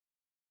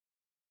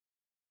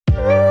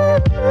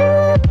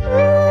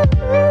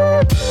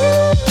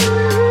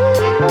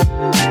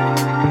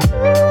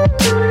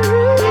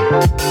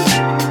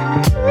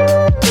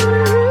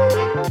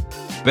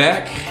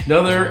Back,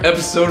 another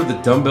episode of the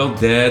Dumbbell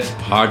Dads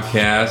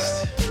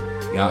podcast.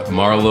 Got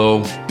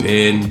Marlo,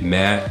 Ben,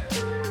 Matt,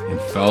 and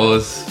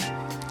fellas.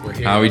 We're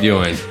here. How we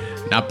doing?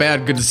 Not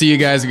bad. Good to see you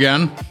guys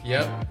again.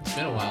 Yep, it's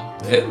been a while.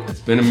 It's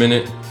been a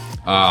minute,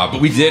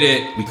 but we did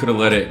it. We could have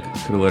let it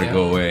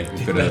go away.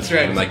 We could have. That's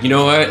right. Been like, you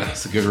know what?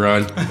 That's a good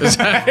run. That's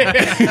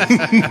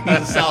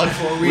a solid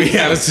 4 weeks.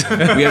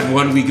 we have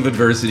 1 week of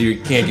adversity. We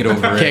can't get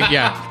over it.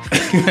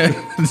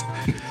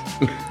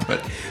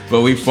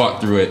 But we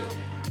fought through it.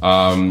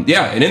 And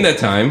in that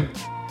time,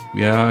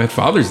 we had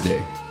Father's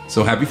Day.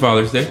 So happy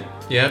Father's Day.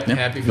 Yep.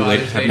 Happy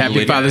Father's Day.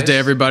 Happy Father's Day,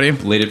 everybody.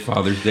 Belated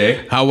Father's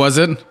Day. How was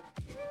it?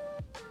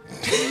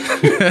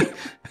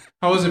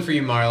 How was it for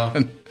you, Marlo?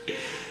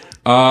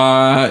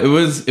 It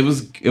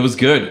was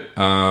good.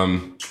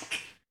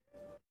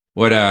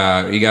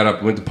 You got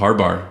up, went to Par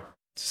Bar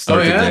to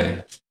start the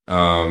day.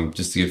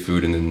 Just to get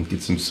food and then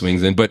get some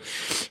swings in. But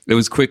it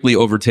was quickly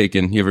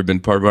overtaken. You ever been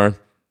to Par Bar?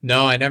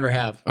 No, I never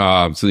have.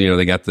 So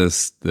they got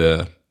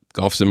the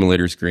golf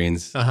simulator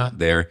screens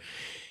there.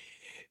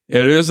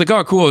 And it was like,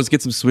 oh, cool, let's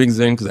get some swings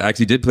in, because I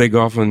actually did play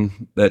golf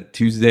on that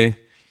Tuesday.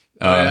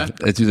 That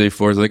Tuesday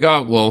before, I was like,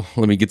 oh, well,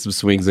 let me get some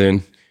swings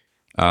in.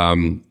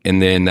 And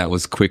then that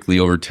was quickly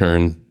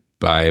overturned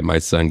by my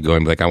son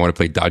going like, I want to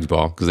play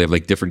dodgeball, because they have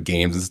like different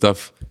games and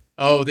stuff.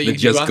 Oh, that you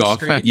just do on golf.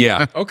 the screen?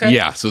 Yeah. Okay.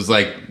 Yeah. So it's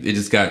like,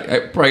 I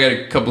probably got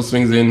a couple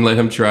swings in, let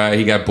him try.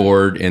 He got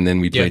bored, and then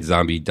we played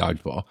zombie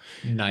dodgeball.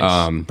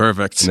 Nice.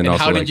 Perfect. And then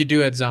how did you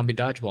do at zombie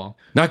dodgeball?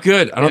 Not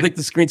good. I don't think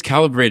the screen's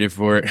calibrated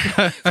for it.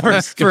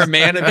 For a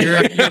man of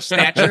your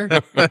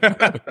stature?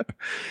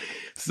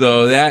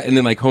 So that, and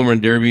then like home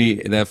run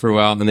derby, and that for a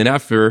while. And then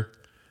after,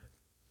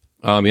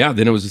 then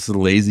it was just a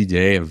lazy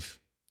day of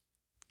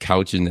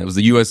couching. It was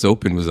the U.S.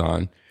 Open was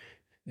on.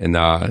 And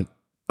I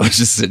was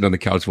just sitting on the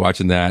couch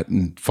watching that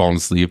and falling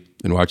asleep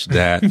and watching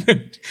that.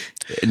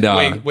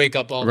 And, wake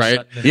up all right.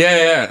 of a sudden.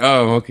 Yeah.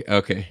 Oh,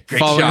 okay. Great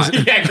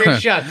shot. Yeah,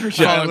 great shot.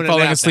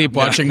 Falling asleep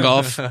watching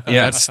golf.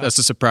 Yeah, that's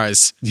a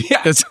surprise.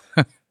 Yeah.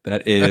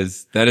 That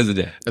is a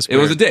day. That's it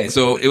was weird. a day.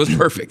 So it was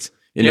perfect.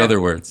 In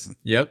other words.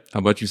 Yep. How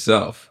about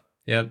yourself?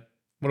 Yep.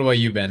 What about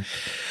you, Ben?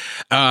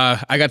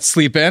 I got to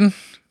sleep in.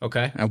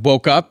 Okay. I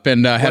woke up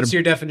and had What's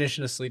your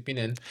definition of sleeping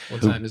in?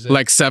 What time is it?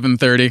 like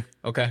 7:30.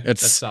 Okay.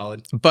 It's that's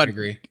solid. But I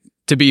agree.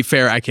 To be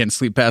fair, I can't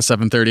sleep past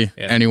 7:30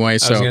 anyway.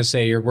 So I was going to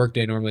say your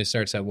workday normally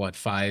starts at what,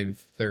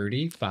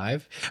 5:30,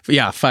 5?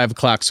 Yeah, 5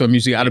 o'clock. So I'm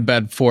usually out of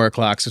bed 4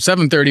 o'clock. So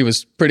 7:30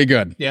 was pretty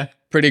good. Yeah.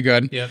 Pretty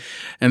good. Yep.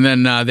 And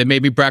then they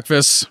made me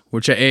breakfast,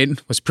 which I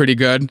ate. Was pretty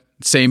good.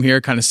 Same here.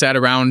 Kind of sat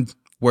around,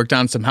 worked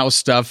on some house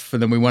stuff,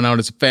 and then we went out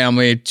as a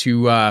family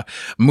to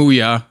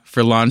Muya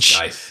for lunch.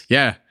 Nice.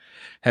 Yeah.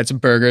 Had some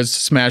burgers,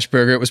 smash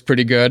burger. It was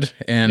pretty good.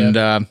 And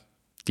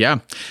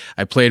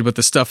I played with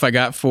the stuff I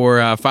got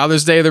for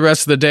Father's Day the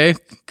rest of the day.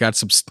 Got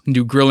some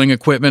new grilling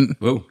equipment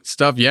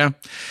stuff. Yeah.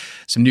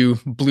 Some new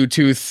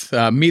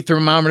Bluetooth meat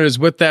thermometers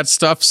with that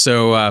stuff.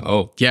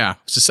 So,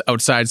 just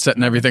outside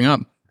setting everything up.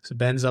 So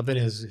Ben's up in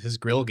his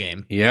grill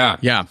game. Yeah.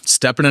 Yeah.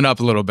 Stepping it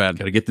up a little bit.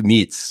 Got to get the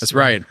meats. That's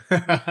right.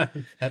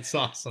 That's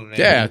awesome, man.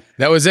 Yeah.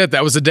 That was it.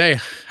 That was the day.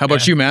 How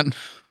about you, Matt?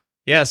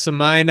 Yeah. So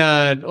mine,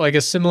 like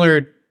a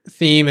similar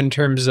theme in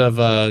terms of,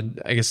 I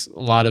guess a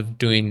lot of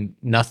doing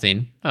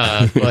nothing,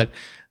 but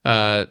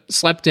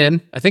slept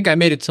in. I think I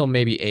made it till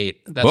maybe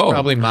 8. That's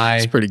probably my.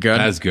 That's pretty good.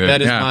 That's good.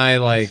 That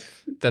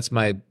is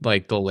my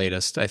the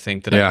latest I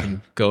think that I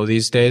can go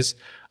these days.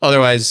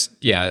 Otherwise,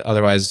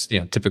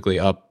 typically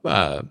up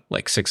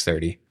like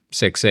 6:30,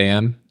 6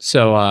 a.m.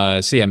 So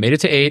made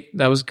it to 8.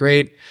 That was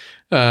great.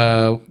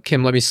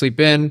 Kim let me sleep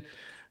in.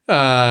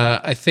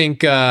 I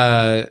think,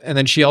 and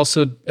then she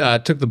also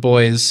took the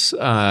boys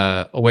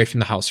away from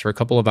the house for a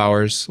couple of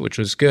hours, which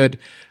was good.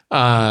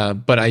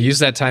 But I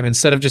used that time,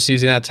 instead of just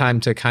using that time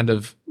to kind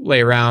of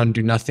lay around,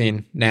 do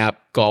nothing,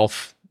 nap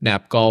golf.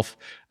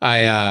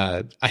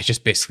 I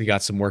just basically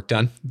got some work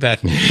done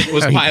that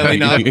was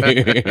piling up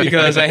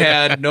because I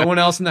had no one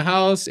else in the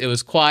house. It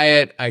was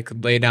quiet. I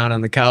could lay down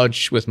on the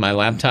couch with my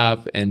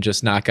laptop and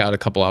just knock out a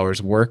couple hours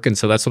of work. And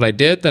so that's what I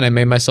did. Then I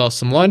made myself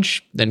some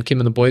lunch. Then Kim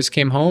and the boys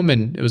came home,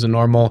 and it was a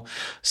normal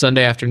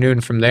Sunday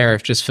afternoon from there,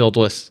 just filled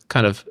with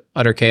kind of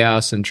utter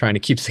chaos and trying to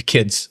keep the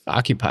kids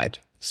occupied.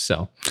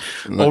 So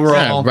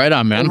overall, right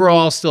on, man.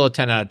 Overall, still a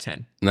 10 out of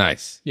 10.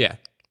 Nice. Yeah.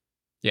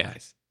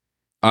 Nice.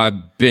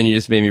 Ben, you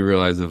just made me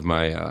realize of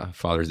my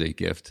Father's Day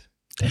gift.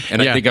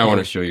 And I think I want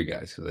to show you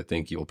guys, because I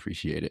think you'll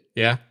appreciate it.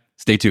 Yeah.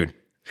 Stay tuned.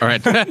 All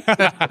right.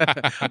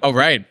 All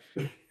right.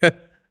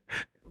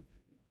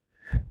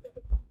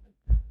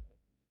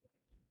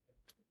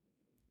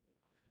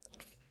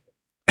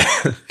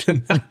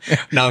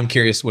 Now I'm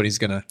curious what he's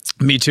gonna.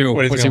 Me too.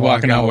 What's he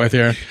walking out with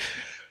here?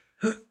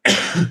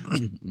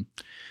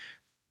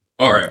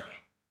 All right.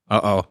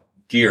 Uh-oh.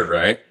 Gear,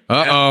 right?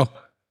 Uh-oh.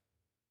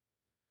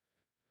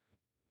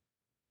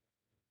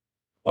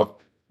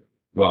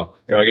 Well,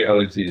 here, I'll get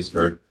LHCs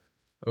first.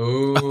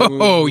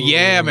 Oh,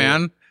 yeah,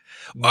 man.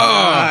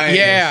 Nice. Oh,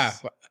 yeah.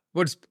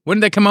 When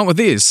did they come out with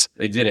these?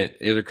 They didn't.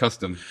 They're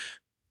custom.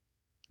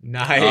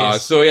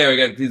 Nice. So yeah, we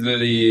got these are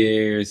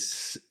the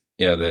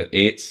Yeah, the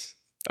 8s.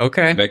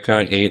 Okay.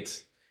 Metcon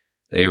 8s.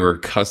 They were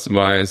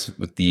customized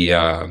with the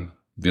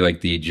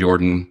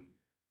Jordan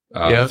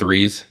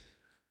 3s.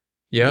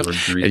 Yep.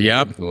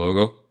 The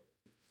logo.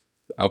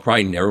 I'll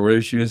probably never wear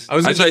those shoes.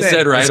 I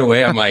said right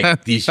away. I'm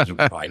like, these shoes will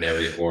probably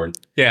never get worn.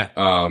 Yeah.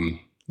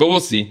 But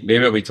we'll see.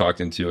 Maybe I'll be talked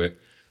into it.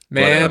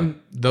 Man,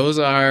 those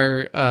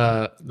are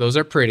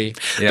pretty.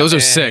 Yeah. Those are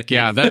sick.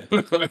 Yeah,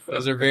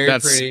 those are very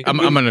pretty. I'm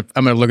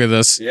gonna look at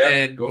this. Yeah.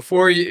 And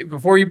before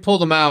you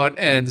pulled them out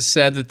and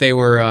said that they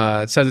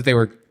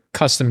were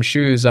custom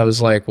shoes, I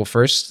was like, well,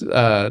 first,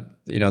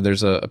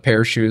 there's a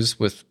pair of shoes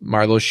with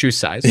Marlowe's shoe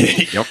size,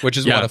 which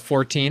is what, a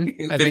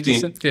 14? I think you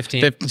said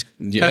 15.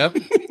 Yep.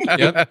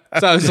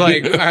 So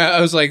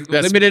I was like,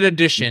 limited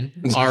edition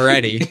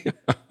already.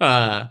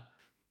 But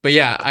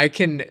yeah, I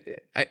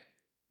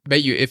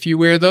bet you if you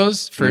wear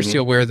those, first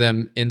you'll wear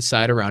them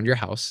inside around your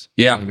house.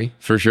 Yeah, maybe.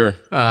 For sure.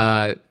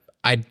 I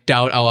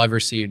doubt I'll ever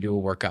see you do a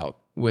workout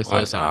with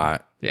those on.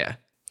 Yeah.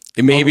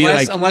 Maybe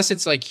unless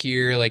it's like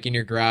here, like in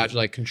your garage,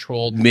 like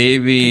controlled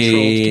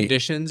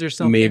conditions or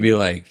something. Maybe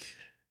like,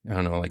 I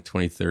don't know, like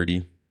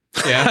 2030.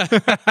 Yeah. Like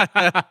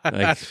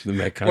the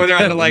Metcon. When they're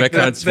at like the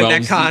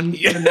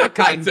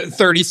Metcon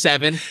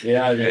 37.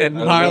 Yeah. And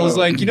Harlow's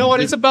like, you know what?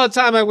 It's about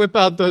time I whip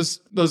out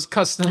those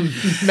custom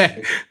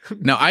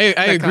No, I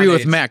agree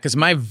with Matt, because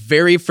my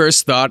very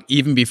first thought,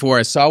 even before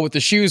I saw what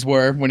the shoes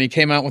were, when he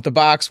came out with the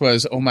box,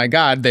 was, oh my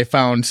God, they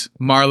found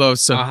Marlowe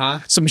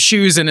some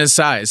shoes in his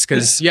size.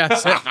 Because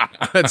yes,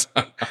 that's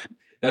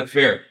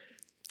fair.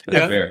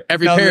 That's fair.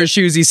 Every pair of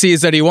shoes he sees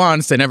that he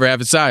wants, they never have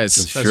his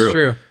size. That's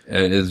true.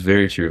 It is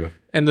very true.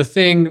 And the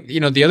thing,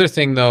 the other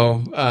thing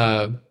though,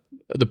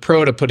 the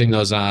pro to putting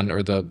those on,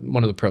 or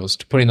one of the pros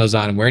to putting those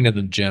on and wearing them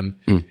to the gym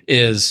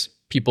is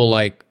people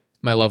like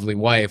my lovely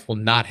wife will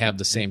not have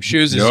the same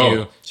shoes as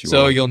you.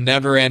 So you'll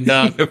never end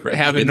up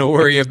having to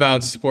worry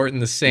about sporting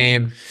the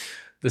same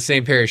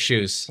pair of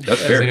shoes as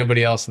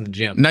anybody else in the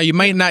gym. Now you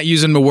might not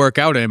use them to work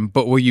out in,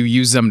 but will you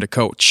use them to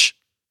coach?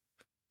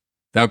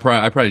 I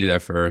probably do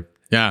that for her.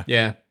 Yeah.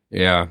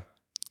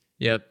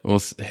 Yep.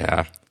 Well,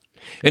 yeah.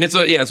 And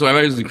so I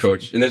might use the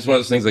coach. And it's one of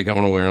those things like I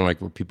want to wear them like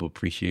where people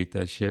appreciate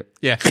that shit.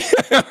 Yeah.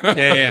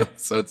 Yeah.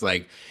 So it's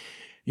like,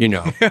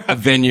 a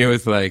venue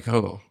with like,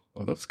 oh,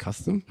 that's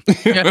custom.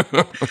 Yeah.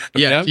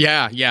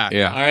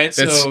 Yeah. All right.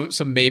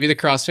 So maybe the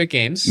CrossFit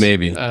Games.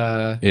 Maybe. Or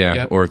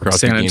CrossFit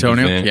San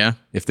Antonio. Games event, yeah.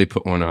 If they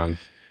put one on.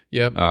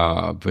 Yep.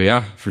 But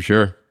yeah, for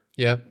sure.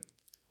 Yep.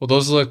 Well,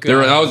 those look.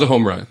 That was a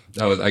home run.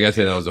 I gotta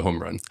say that was a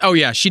home run. Oh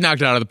yeah, she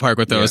knocked it out of the park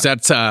with those. Yeah.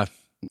 That's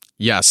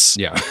yes.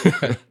 Yeah.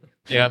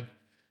 Yep.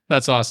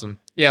 That's awesome.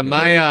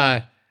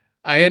 Yeah,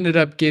 I ended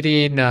up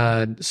getting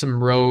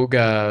some Rogue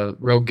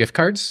gift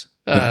cards.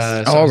 So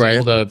I was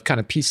able to kind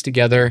of piece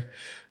together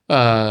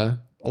a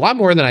lot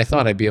more than I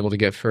thought I'd be able to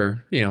get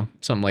for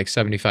something like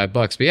 $75.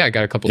 But yeah, I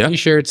got a couple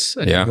T-shirts,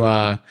 and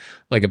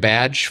like a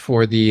badge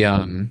for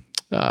the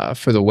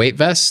weight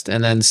vest,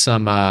 and then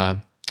some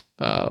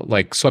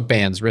like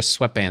sweatbands, wrist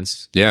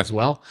sweatbands, as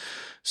well.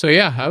 So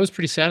yeah, I was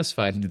pretty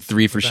satisfied.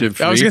 3 for ship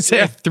free. I was gonna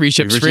say 3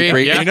 ships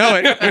free. Yeah. You know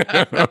it.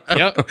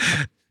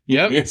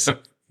 Yep.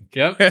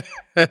 And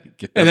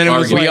then it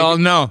was we all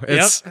know.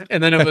 It's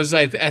And then it was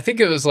I think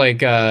it was like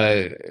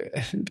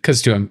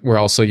because we're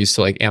also used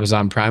to like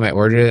Amazon Prime. I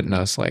ordered it and I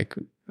was like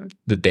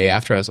the day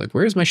after I was like,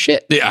 where's my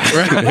shit? Yeah.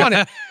 I want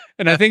it.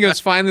 And I think it was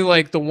finally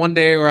like the one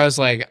day where I was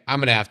like, I'm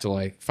gonna have to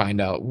like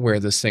find out where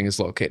this thing is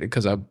located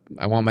because I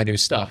want my new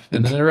stuff.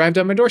 And then it arrived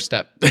on my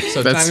doorstep.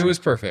 So timing was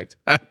perfect.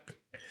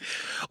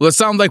 Well, it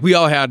sounds like we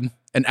all had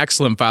an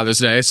excellent Father's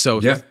Day.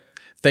 So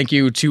thank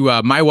you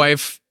to my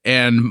wife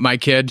and my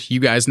kid. You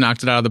guys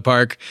knocked it out of the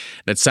park.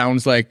 It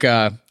sounds like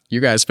you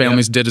guys'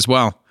 families did as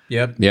well.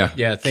 Yep. Yeah.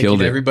 Thank you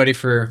to everybody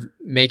for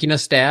making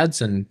us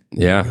dads and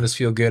making us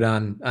feel good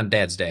on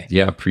Dad's Day.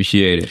 Yeah,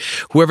 appreciate it.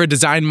 Whoever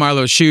designed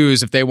Marlowe's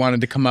shoes, if they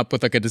wanted to come up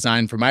with like a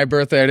design for my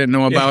birthday I didn't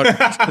know about,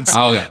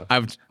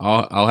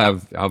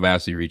 I'll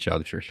Ashley reach out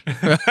to church.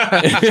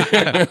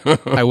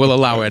 I will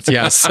allow it.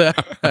 Yes.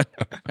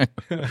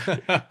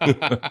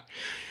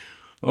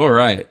 All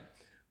right.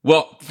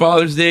 Well,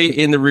 Father's Day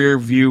in the rear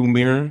view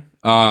mirror.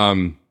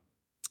 One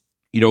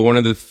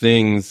of the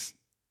things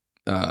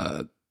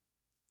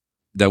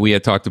that we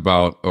had talked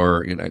about,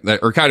 or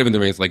kind of in the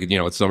range, like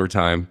it's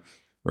summertime,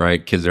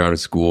 right? Kids are out of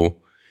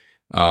school,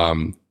 they're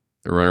running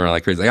around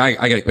like crazy. Like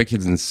I got my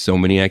kids in so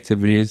many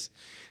activities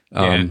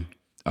for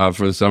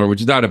the summer,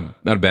 which is not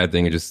a bad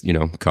thing. It just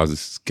causes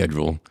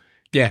schedule.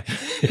 Yeah,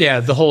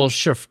 the whole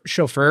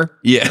chauffeur.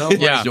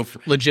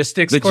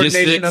 Logistics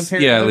coordination.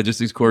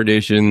 Logistics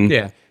coordination.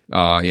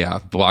 Yeah.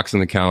 Blocks on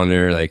the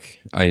calendar.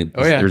 Like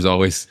there's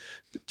always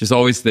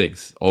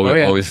things.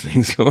 Always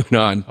things going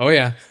on. Oh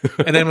yeah.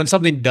 And then when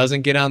something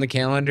doesn't get on the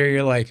calendar,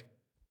 you're like,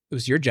 it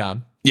was your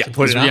job to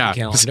put it on the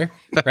calendar,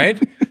 right?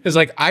 It's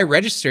like I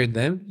registered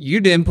them, you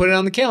didn't put it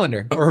on the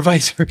calendar, or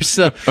vice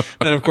versa. And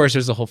then of course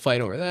there's a whole fight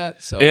over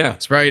that. So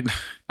that's right.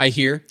 I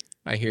hear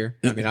I hear.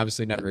 I mean,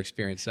 obviously never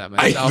experienced that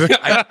myself.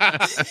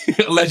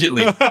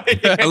 Allegedly,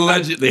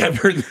 I've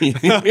heard.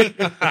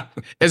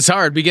 It's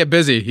hard. We get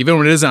busy, even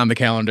when it is on the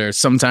calendar.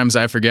 Sometimes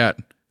I forget.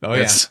 Oh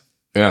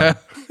yeah.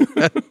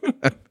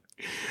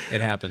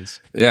 It happens.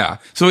 Yeah.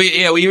 So we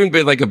even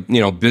been like a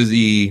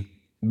busy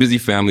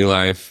family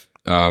life.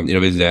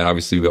 Busy dad.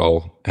 Obviously, we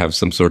all have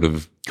some sort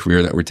of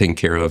career that we're taking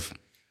care of.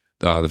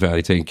 The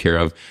family taking care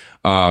of.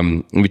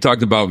 And we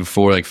talked about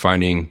before, like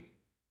finding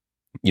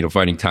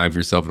time for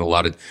yourself, and a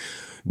lot of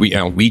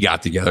we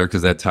got together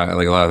because that time,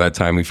 like a lot of that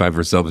time we find for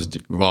ourselves is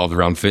revolved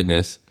around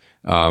fitness,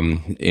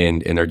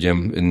 in our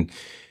gym, and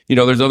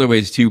there's other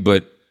ways too,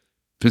 but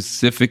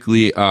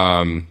specifically,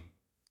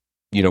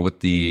 with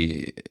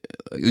the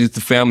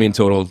family in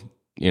total,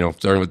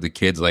 starting with the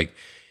kids, like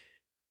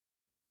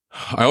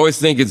I always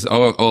think it's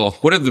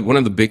one of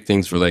the big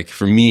things for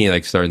me,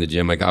 like starting the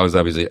gym, like I was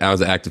an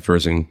active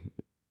person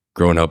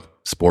growing up,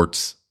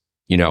 sports,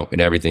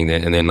 and everything.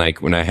 And then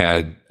like when I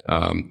had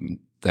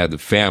the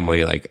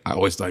family, like I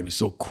always thought it'd be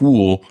so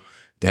cool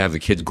to have the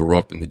kids grow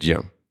up in the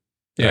gym,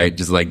 right?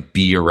 Just like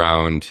be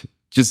around,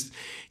 just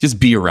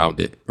be around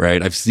it,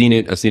 right? I've seen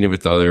it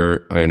with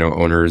other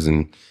owners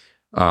and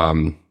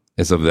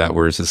stuff of that,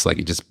 where it's just like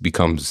it just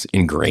becomes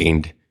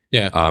ingrained.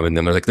 Yeah. And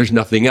then they're like, there's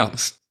nothing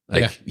else.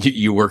 Like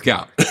you work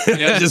out.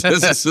 There's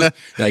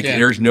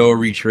no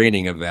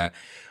retraining of that.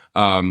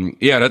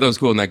 That was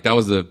cool. And like that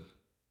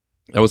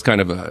was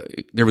kind of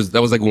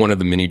that was like one of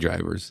the mini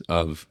drivers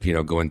of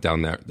going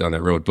down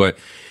that road. But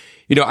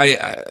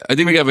I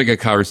think we have like a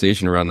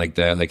conversation around like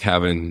that, like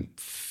having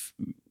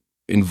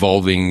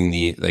involving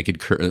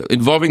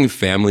the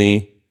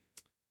family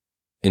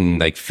in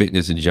like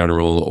fitness in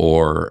general,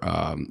 or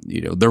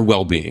their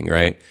well-being,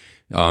 right?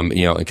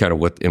 And kind of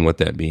what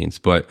that means.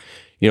 But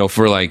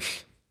for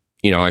like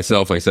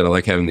myself, like I said, I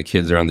like having the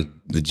kids around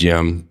the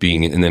gym,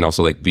 and then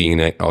also like being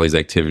in all these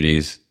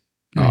activities.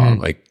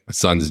 Like my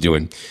son's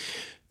doing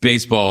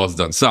baseball, has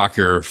done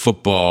soccer,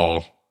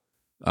 football,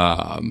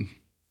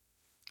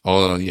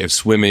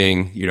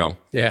 swimming,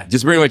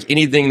 just pretty much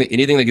anything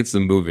that gets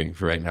them moving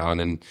for right now. And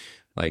then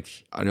like,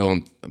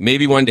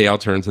 maybe one day I'll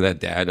turn to that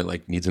dad that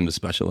like needs him to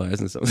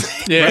specialize in something.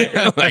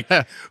 Yeah. Right?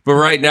 But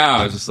right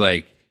now it's just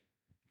like,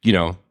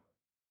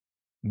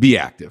 be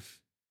active,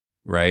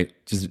 right?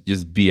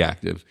 Just be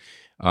active.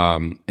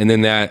 And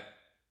then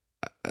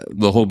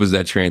the hope is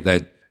how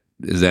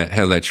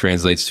that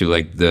translates to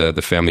like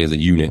the family as a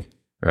unit,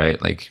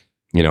 right? Like,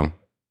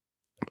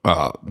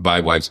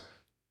 my wife's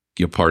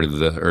part of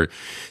does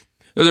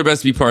her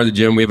best to be part of the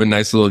gym. We have a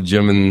nice little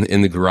gym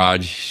in the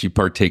garage she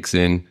partakes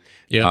in,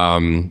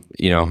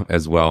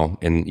 as well.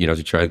 And,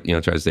 to try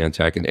to stay on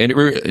track. And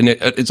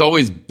it's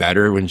always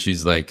better when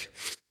she's like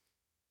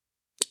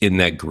in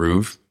that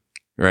groove,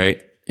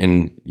 right?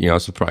 And,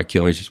 so probably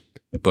kill me,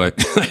 but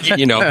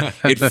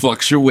it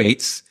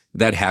fluctuates.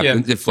 That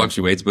happens. Yeah. It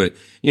fluctuates, but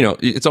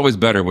it's always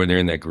better when they're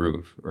in that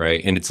groove,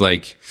 right? And it's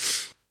like,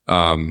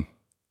 I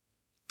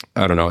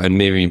don't know, and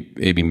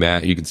maybe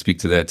Matt, you can speak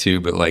to that too.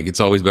 But like, it's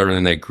always better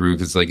than that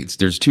groove. It's like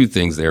there's two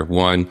things there.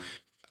 One,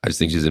 I just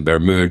think she's in a better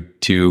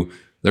mood. Two,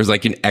 there's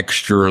like an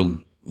extra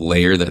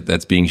layer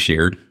that's being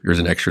shared. There's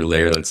an extra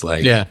layer that's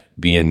like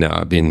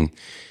having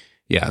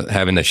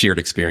a shared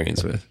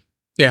experience with.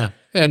 Yeah,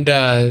 and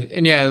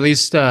at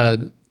least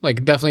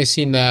like definitely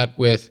seen that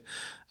with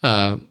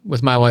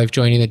my wife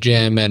joining the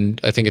gym,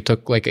 and I think it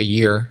took like a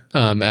year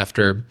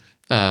after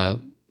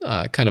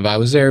kind of I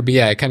was there, but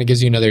it kind of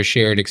gives you another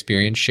shared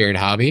experience, shared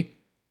hobby.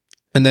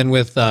 And then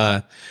with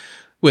the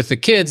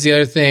kids, the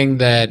other thing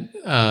that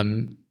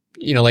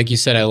like you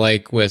said, I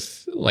like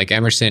with like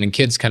Emerson and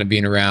kids kind of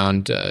being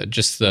around,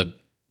 just the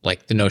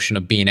notion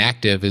of being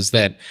active is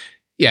that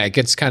it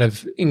gets kind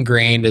of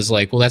ingrained as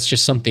like, well, that's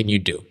just something you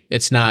do.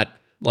 It's not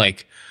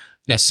like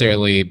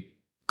necessarily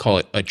call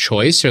it a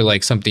choice or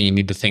like something you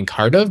need to think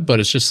hard of, but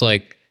it's just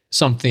like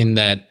something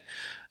that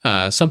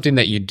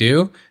you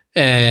do.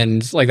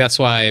 And like, that's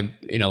why,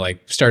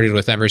 like started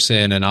with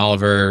Emerson and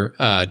Oliver,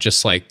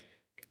 just like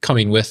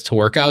coming with to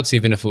workouts,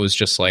 even if it was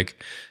just like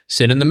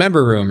sit in the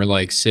member room or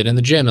like sit in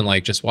the gym and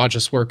like just watch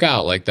us work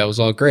out. Like that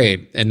was all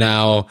great. And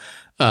now,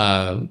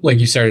 like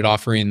you started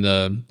offering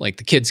the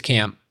kids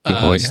camp,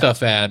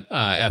 stuff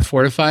at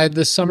Fortified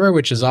this summer,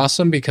 which is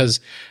awesome because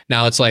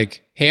now it's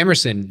like, hey,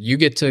 Emerson, you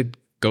get to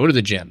go to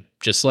the gym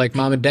just like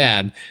mom and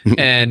dad.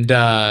 And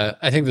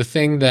I think the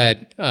thing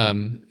that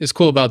is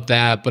cool about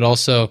that, but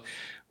also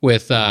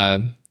with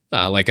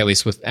like at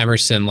least with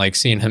Emerson, like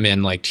seeing him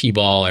in like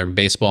T-ball or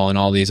baseball and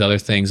all these other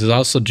things is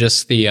also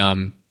just the I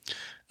don't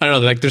know,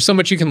 like there's so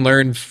much you can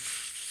learn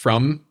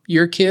from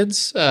your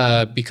kids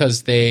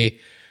because they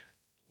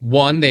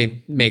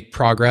make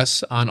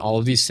progress on all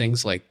of these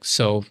things like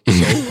so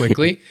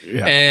quickly.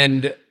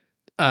 And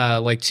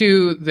like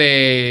two,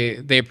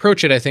 they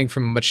approach it, I think,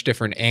 from a much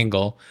different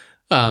angle.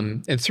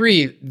 And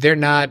three, they're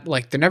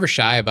never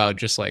shy about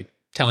just like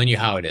telling you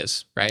how it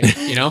is, right?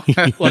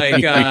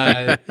 Like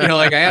I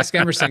ask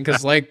Emerson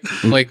because like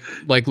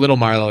little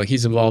Marlo,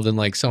 he's involved in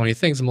like so many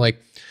things. I'm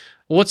like,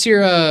 what's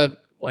your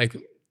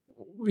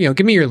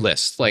give me your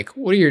list. Like,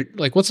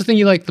 what's the thing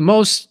you like the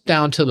most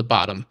down to the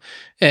bottom?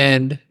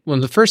 And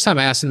when the first time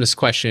I asked him this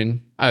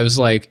question, I was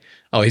like,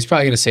 oh, he's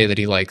probably going to say that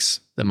he likes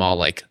them all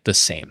like the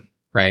same,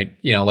 right?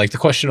 Like the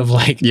question of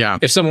like,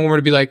 if someone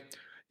were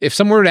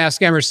to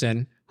ask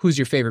Emerson, who's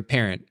your favorite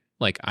parent?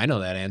 Like, I know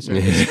that answer.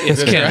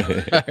 It's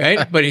Kim,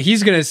 right? But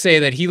he's going to say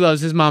that he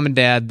loves his mom and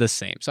dad the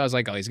same. So I was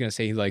like, oh, he's going to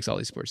say he likes all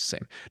these sports the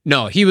same.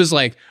 No, he was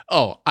like,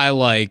 oh, I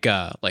like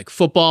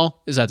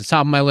football is at the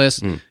top of my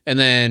list, and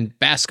then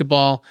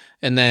basketball,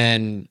 and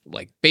then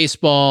like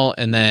baseball,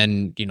 and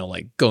then,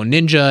 like Go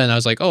Ninja. And I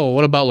was like, oh,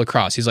 what about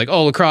lacrosse? He's like,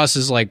 oh, lacrosse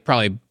is like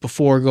probably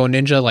before Go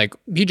Ninja. Like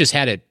he just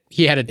had it.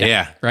 He had it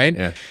down, right?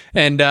 Yeah.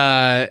 And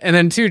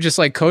then too, just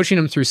like coaching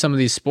him through some of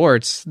these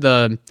sports,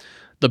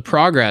 the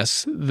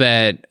progress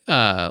that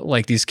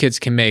like these kids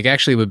can make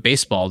actually with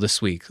baseball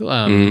this week.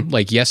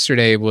 Like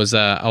yesterday was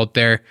out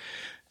there,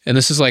 and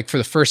this is like for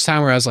the first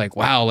time where I was like,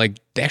 wow, like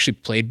they actually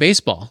played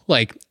baseball.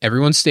 Like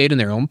everyone stayed in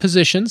their own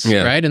positions,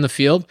 right, in the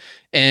field,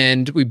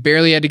 and we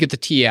barely had to get the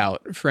tee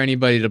out for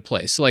anybody to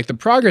play. So like the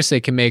progress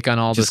they can make on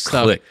all this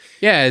stuff,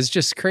 it's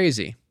just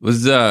crazy.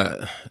 Was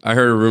I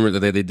heard a rumor that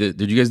they did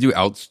you guys do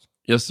outs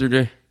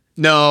yesterday?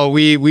 No,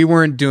 we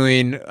weren't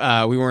doing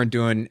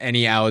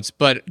any outs,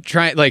 but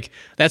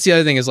that's the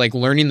other thing is like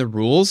learning the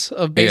rules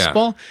of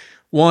baseball. Yeah.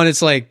 One,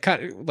 it's like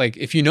kind of like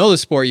if you know the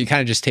sport, you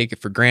kind of just take it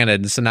for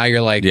granted. And so now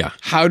you're like,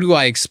 how do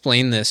I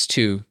explain this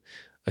to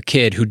a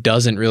kid who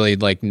doesn't really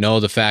like know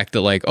the fact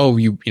that like, oh,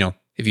 if you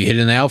hit it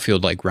in the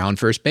outfield, like round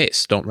first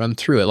base, don't run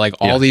through it, like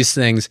all these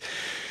things.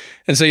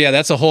 And so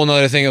that's a whole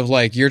nother thing of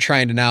like you're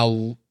trying to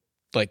now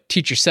like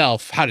teach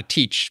yourself how to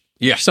teach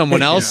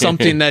someone else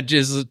something that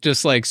is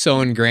just like so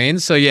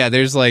ingrained. So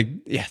there's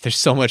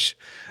so much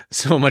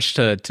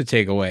to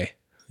take away.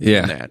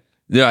 Yeah. From that.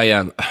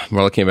 Yeah.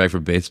 Marla came back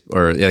from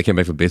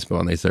baseball,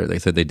 and they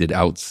said they did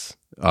outs.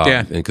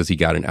 And because he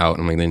got an out,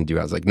 I'm like, they didn't do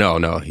outs. Like,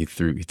 no, he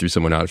threw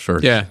someone out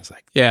first. Yeah. I was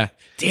like,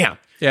 damn.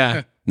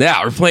 Yeah.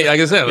 Now we're playing,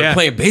 like I said, we're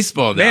playing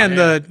baseball now.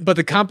 Man, but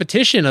the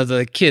competition of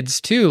the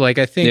kids too. Like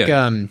I think,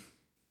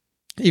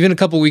 even a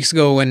couple of weeks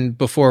ago when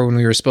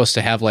we were supposed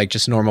to have like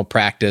just normal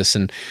practice,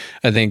 and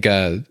I think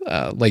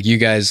like you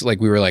guys,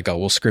 like we were like, oh,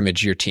 we'll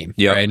scrimmage your team,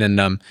 right?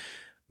 And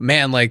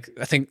man, like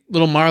I think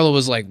little Marla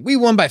was like, we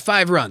won by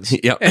 5 runs,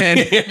 and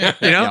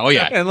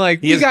and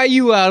like we got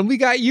you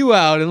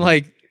out, and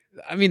like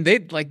I mean they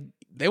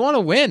want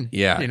to win,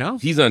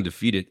 he's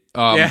undefeated.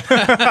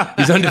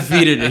 He's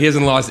undefeated. He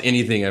hasn't lost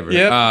anything ever.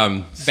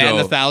 Batting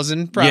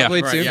 1,000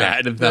 probably too.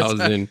 Batting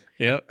 1,000.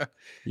 Yep.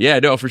 Yeah,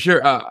 no, for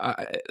sure.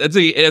 That's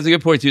a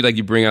good point too. Like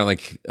you bring out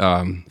like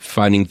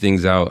finding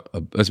things out,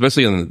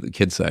 especially on the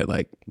kid side,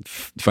 like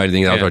finding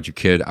things out about your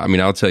kid. I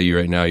mean, I'll tell you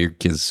right now, your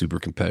kid's super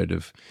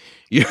competitive.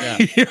 You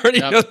already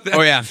know that.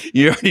 Oh yeah,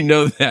 you already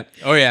know that.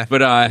 Oh yeah.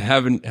 But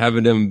having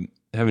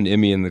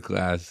Emmy in the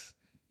class,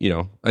 we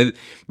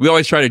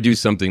always try to do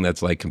something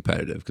that's like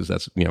competitive because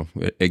that's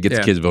it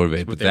gets kids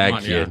motivated. But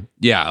that kid,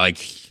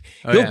 like.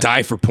 He'll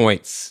die for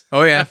points.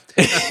 Oh yeah,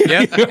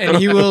 and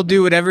he will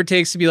do whatever it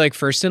takes to be like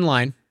first in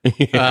line,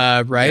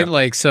 right? Yeah.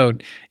 Like so,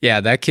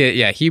 that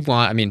kid, he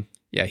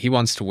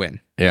wants to win.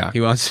 Yeah, he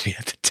wants to be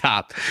at the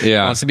top.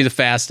 Yeah, he wants to be the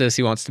fastest.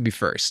 He wants to be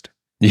first.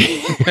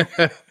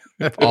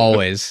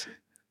 Always.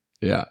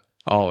 Yeah,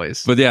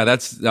 always. But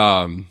that's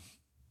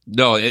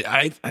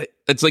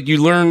it's like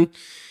you learn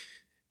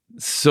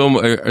so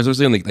much,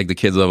 especially on the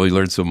kids level. You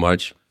learn so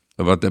much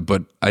about that.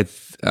 But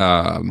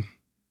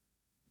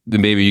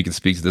maybe you can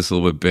speak to this a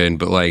little bit, Ben,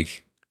 but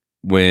like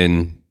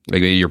when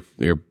like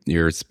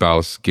your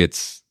spouse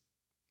gets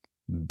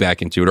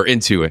back into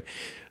it,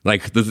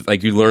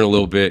 like you learn a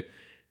little bit.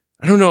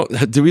 I don't know.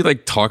 Do we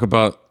like talk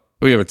about?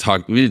 I don't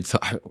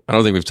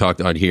think we've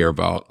talked on here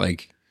about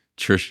like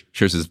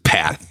Trish's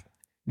path,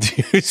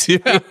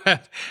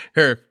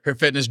 her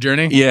fitness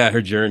journey. Yeah,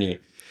 her journey.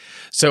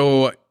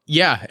 So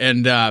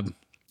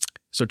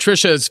So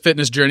Trisha's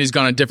fitness journey's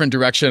gone a different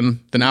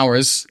direction than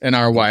ours and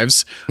our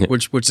wives,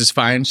 which is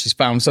fine. She's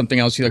found something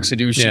else she likes to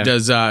do. She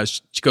does.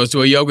 She goes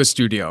to a yoga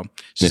studio.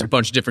 She does a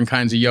bunch of different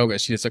kinds of yoga.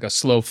 She does like a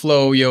slow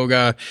flow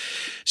yoga.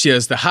 She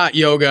does the hot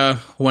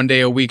yoga 1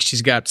 day a week.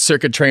 She's got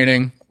circuit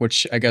training,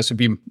 which I guess would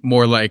be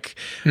more like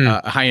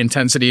high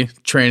intensity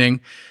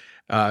training,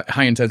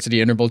 high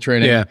intensity interval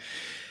training. Yeah.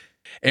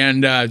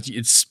 And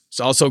it's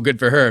also good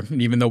for her.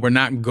 And even though we're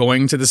not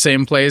going to the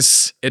same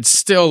place, it's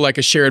still like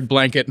a shared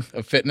blanket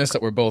of fitness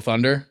that we're both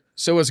under.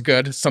 So it's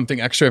good.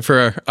 Something extra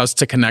for us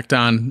to connect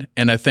on.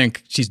 And I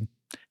think she's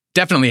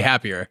definitely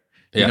happier.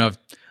 Yeah.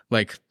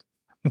 Like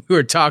we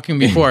were talking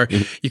before,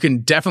 you can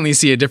definitely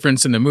see a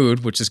difference in the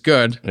mood, which is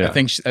good. Yeah. I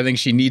think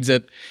she needs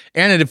it.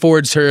 And it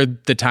affords her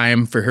the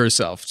time for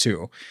herself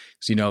too.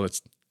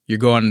 Because you're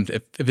going,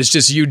 if it's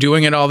just you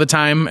doing it all the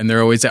time and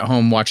they're always at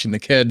home watching the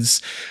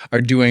kids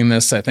are doing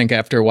this, I think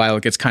after a while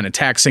it gets kind of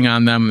taxing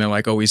on them. And they're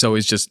like, oh, he's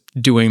always just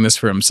doing this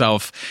for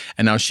himself.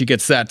 And now she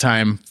gets that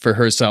time for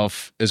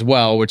herself as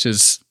well, which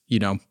is,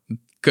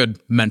 good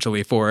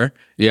mentally for her.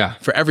 Yeah.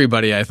 For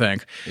everybody, I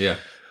think. Yeah.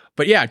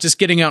 But just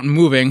getting out and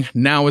moving.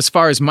 Now, as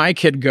far as my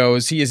kid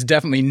goes, he is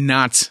definitely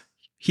not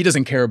he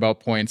doesn't care about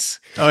points.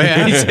 Oh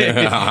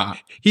yeah.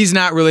 He's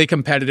not really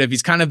competitive.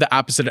 He's kind of the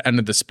opposite end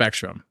of the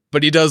spectrum,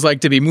 but he does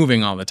like to be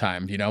moving all the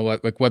time, you know,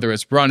 like whether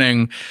it's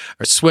running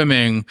or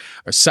swimming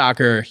or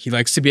soccer, he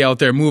likes to be out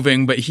there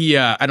moving, but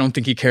I don't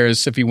think he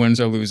cares if he wins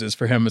or loses.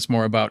 For him, it's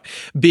more about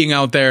being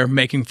out there,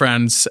 making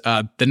friends,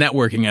 the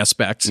networking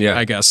aspect,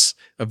 I guess,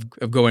 of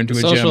going to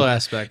a gym. Social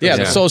aspect. Yeah,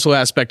 the social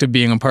aspect of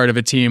being a part of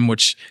a team,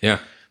 which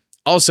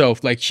also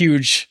like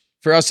huge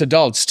for us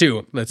adults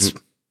too. That's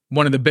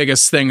one of the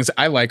biggest things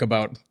I like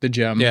about the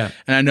gym. Yeah.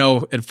 And I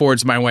know it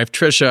affords my wife,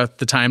 Trisha,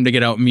 the time to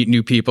get out and meet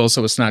new people.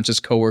 So it's not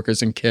just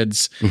coworkers and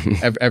kids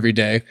every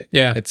day.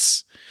 Yeah.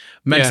 It's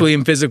mentally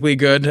and physically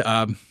good.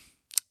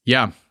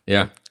 Yeah.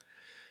 Yeah.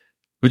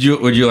 Would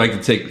you like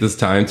to take this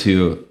time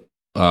to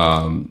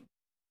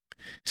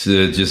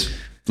just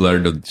let her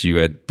know that you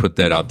had put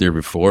that out there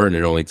before and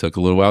it only took a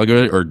little while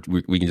ago, or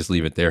we can just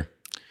leave it there?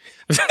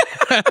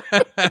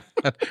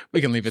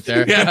 We can leave it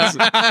there. Yeah,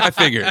 I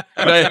figured.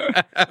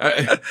 But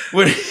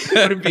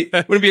wouldn't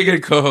be a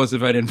good co-host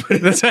if I didn't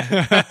put it.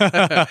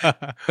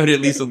 I'd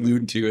at least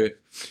allude to it.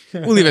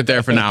 We'll leave it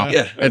there for now.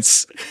 Yeah,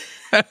 it's.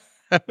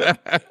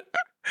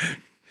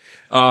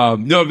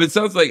 No, but it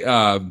sounds like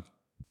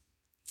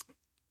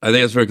I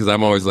think it's fair because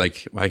I'm always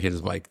like, my kid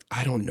is like,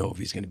 I don't know if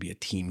he's going to be a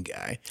team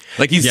guy.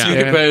 Like he's too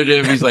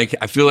competitive. He's like,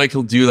 I feel like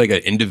he'll do like an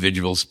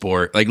individual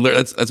sport. Like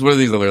that's one of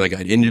the things I learned. Like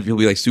he'll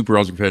be like super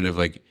ultra competitive,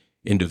 like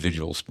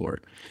individual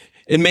sport.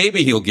 And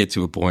maybe he'll get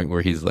to a point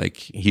where he's like,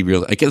 he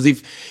really, because I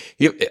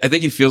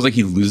think he feels like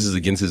he loses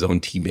against his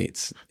own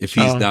teammates if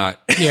he's not.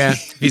 Yeah,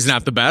 he's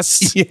not the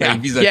best. Yeah,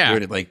 if he's not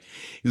doing it. Like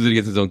he's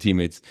against his own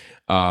teammates.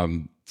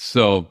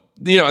 So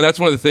you know, that's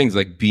one of the things.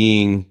 Like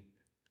being.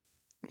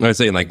 When I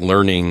say like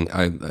learning,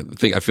 I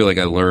feel like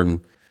I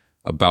learn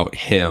about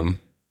him,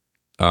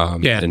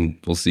 and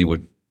we'll see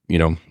what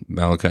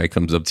Malachi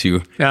comes up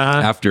to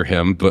after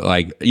him. But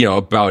like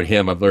about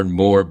him, I've learned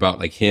more about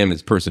like him,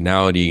 his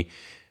personality,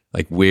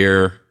 like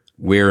where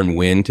and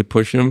when to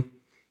push him,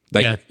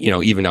 like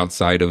even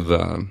outside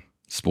of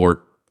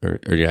sport or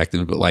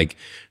active, but like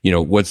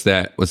what's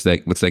that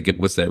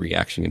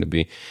reaction going to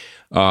be?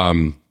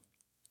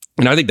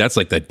 And I think that's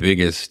like the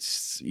biggest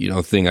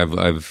thing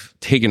I've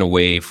taken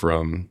away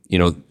from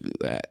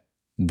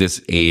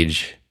this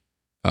age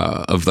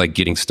of like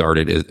getting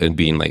started and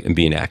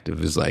being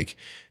active is like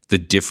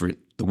the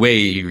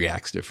way he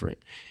reacts different.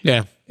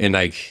 Yeah. And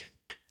like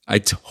I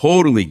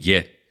totally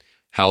get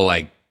how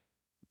like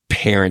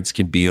parents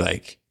can be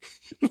like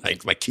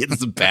my kid's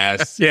the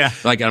best. Yeah.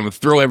 Like I'm gonna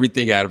throw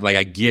everything at him. Like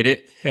I get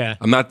it. Yeah.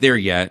 I'm not there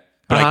yet,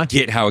 but I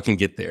get how it can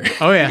get there.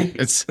 Oh yeah.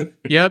 It's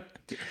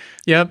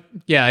Yep.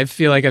 Yeah, I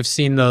feel like I've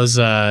seen those.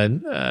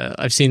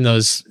 I've seen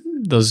those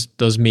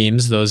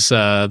memes, those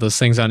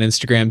things on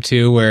Instagram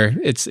too, where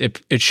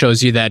it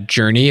shows you that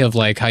journey of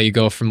like how you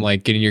go from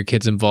like getting your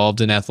kids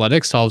involved in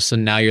athletics to all of a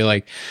sudden now you're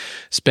like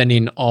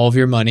spending all of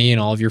your money and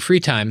all of your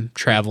free time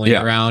traveling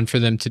around for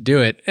them to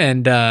do it.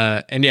 And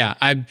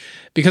yeah,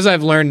 because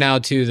I've learned now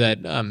too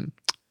that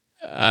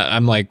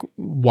I'm like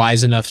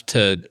wise enough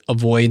to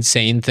avoid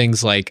saying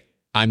things like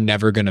I'm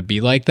never going to be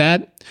like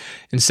that.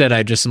 Instead,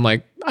 I'm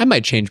like, I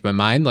might change my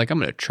mind. Like, I'm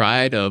going to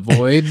try to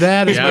avoid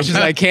that as much as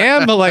I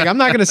can. But like, I'm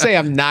not going to say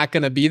I'm not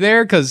going to be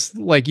there because,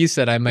 like you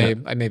said, I may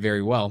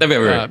very well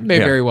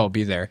very well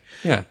be there.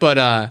 Yeah. But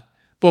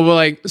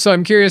like, so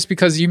I'm curious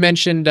because you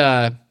mentioned,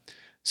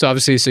 so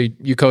obviously,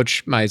 you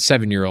coach my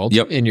 7-year-old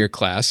in your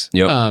class.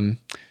 Yep.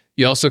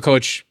 You also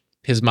coach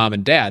his mom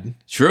and dad.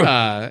 True.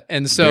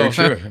 And so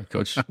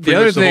Coach, the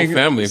other thing,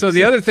 family. So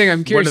the other thing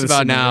I'm curious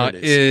about now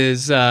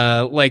is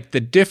like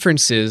the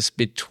differences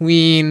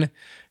between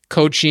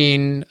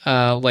coaching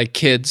like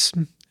kids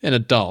and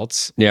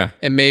adults. Yeah.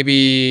 And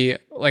maybe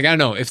like, I don't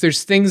know if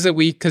there's things that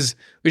because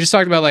we just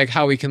talked about like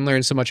how we can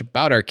learn so much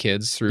about our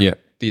kids through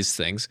these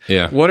things.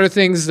 Yeah. What are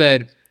things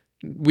that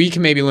we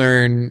can maybe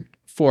learn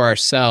for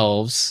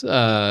ourselves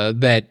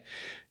that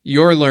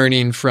you're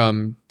learning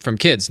from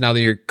kids now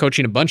that you're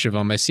coaching a bunch of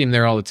them? I see them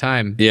there all the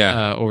time.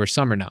 Over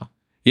summer now.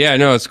 Yeah,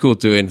 no, it's cool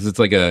too. And it's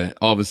like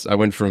I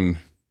went from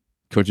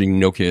coaching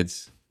no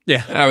kids.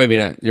 Yeah. Maybe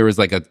not. There was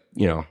like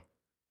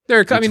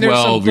there's some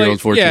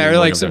 12-year-old, 14, or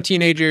like some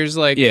teenagers,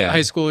 like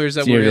high schoolers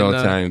that were in all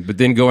the time. But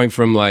then going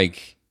from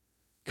like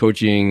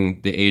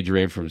coaching the age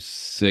range from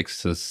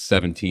 6 to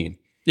 17.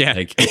 Yeah.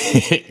 Like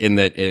in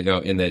that age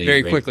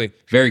very range.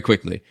 Very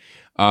quickly.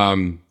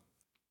 And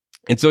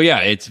so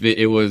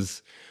it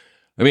was.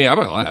 I mean, I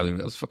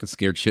was fucking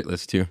scared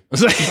shitless too.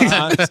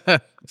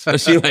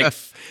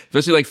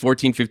 especially like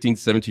 14, 15,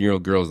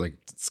 17-year-old girls, like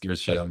it scares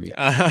shit out of me.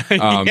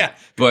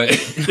 But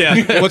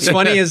what's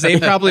funny is they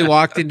probably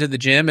walked into the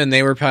gym and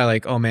they were probably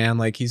like, oh man,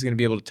 like he's going to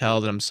be able to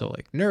tell that I'm so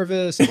like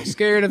nervous and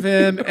scared of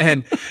him.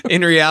 And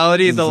in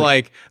reality, the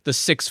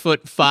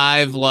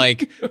 6'5",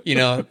 like,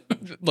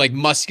 like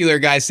muscular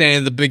guy standing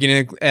at the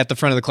beginning at the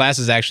front of the class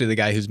is actually the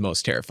guy who's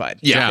most terrified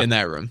in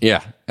that room.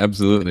 Yeah,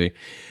 absolutely.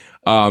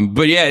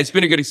 But yeah, it's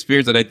been a good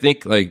experience, and I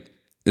think like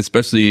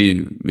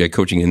especially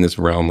coaching in this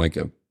realm, like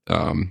you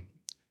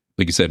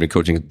said, I've been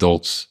coaching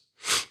adults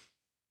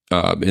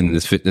in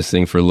this fitness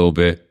thing for a little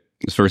bit.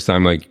 It's first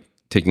time like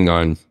taking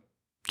on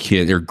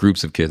kids or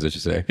groups of kids, I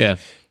should say. Yeah.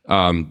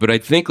 But I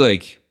think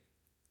like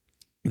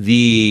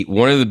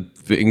one of the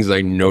things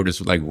I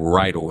noticed like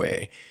right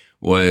away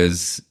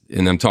was,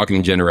 and I'm talking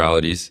in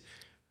generalities,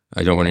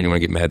 I don't want anyone to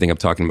get mad. I think I'm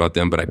talking about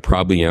them, but I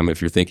probably am if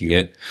you're thinking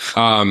it.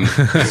 But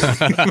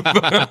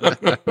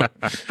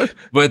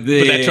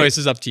that choice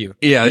is up to you.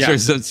 Yeah, the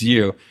choice is up to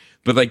you.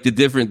 But like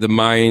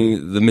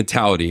the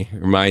mentality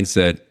or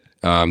mindset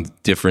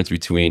difference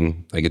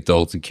between like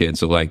adults and kids.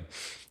 So like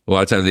a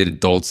lot of times they had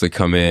adults that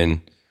come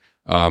in,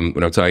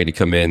 when I'm talking to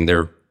come in,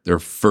 their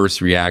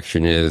first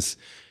reaction is,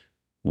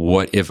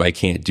 what if I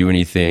can't do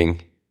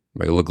anything?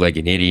 I look like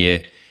an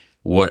idiot.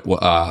 What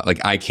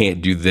like I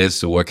can't do this,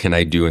 so what can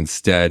I do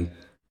instead?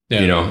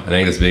 Yeah. You know, I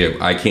think it's big.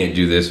 I can't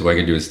do this, so what I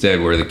can do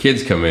instead. Where the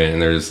kids come in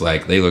and they're just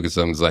like, they look at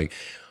something, it's like,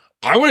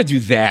 I want to do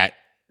that.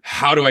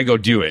 How do I go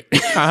do it?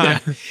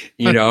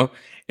 You know,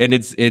 and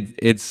it's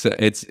just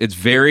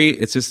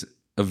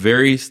a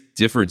very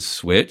different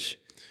switch.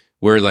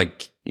 Where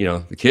like, you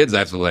know, the kids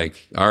have to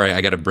like, all right,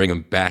 I got to bring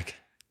them back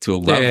to a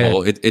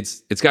level. Yeah.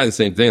 It's kind of the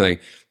same thing.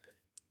 Like,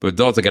 but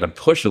adults, I got to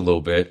push a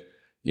little bit.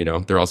 You know,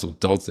 they're also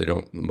adults. They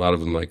don't, a lot of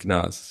them like,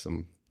 nah, this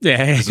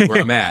is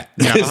where I'm at.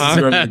 This is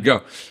where I'm going to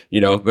go. You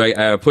know, but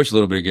I push a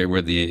little bit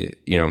where the,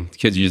 you know,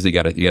 kids usually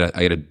I got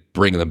to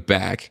bring them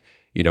back,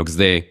 you know, because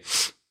they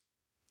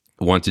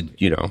want to,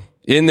 you know,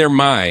 in their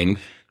mind,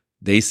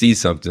 they see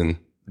something,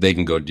 they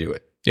can go do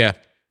it. Yeah.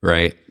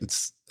 Right.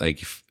 It's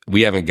like,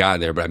 we haven't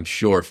gotten there, but I'm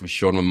sure if we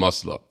showed them a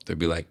muscle up, they'd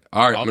be like,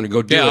 all right, I'm going to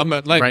go do it. I'm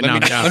like, right now.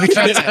 Let me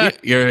try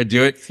that. You're going to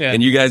do it? Yeah.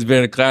 And you guys been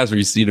in a class where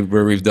you see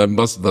where we've done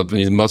muscle up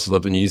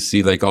and you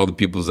see like all the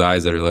people's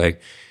eyes that are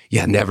like,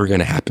 yeah, never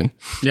going to happen.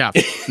 Yeah.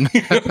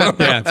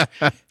 Yeah.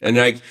 And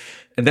like,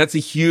 and that's a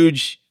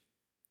huge,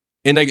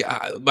 and like,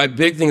 my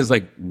big thing is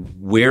like,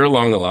 where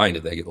along the line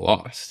did they get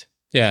lost?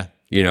 Yeah.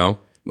 You know,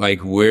 like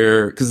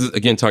where, because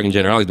again, talking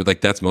generalities, but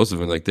like that's most of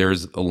them. Like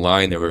there's a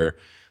line that where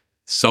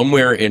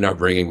somewhere in our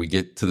brain, we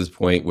get to this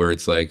point where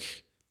it's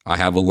like, I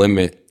have a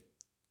limit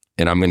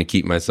and I'm going to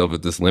keep myself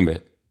at this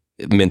limit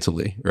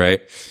mentally.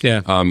 Right.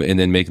 Yeah. And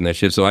then making that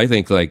shift. So I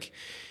think like,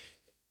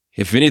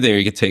 if anything,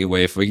 we could take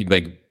away, if we could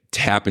like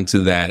tap into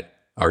that,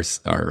 our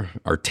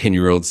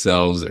 10-year-old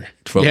selves or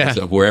 12-year-old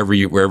self, wherever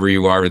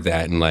you are with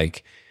that, and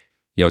like,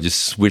 you know,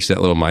 just switch that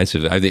little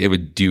mindset. I think it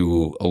would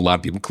do a lot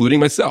of people, including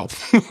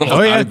myself, a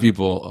lot of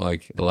people,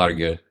 like a lot of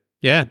good.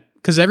 Yeah.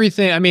 Cause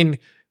everything, I mean,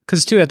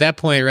 because too, at that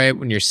point, right,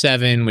 when you're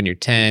 7, when you're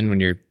 10, when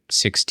you're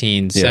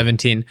 16,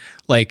 17,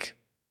 like,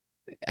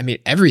 I mean,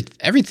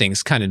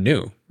 everything's kind of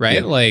new,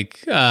 right? Yeah.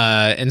 Like,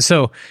 and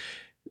so,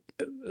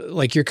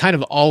 like, you're kind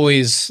of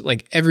always,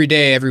 like, every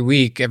day, every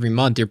week, every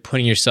month, you're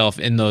putting yourself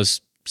in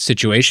those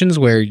situations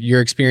where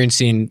you're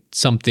experiencing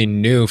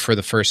something new for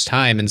the first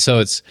time. And so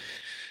it's,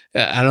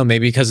 I don't know,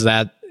 maybe because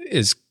that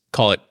is,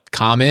 call it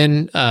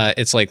common,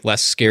 it's like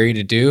less scary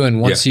to do.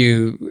 And once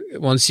you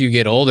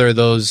get older,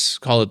 those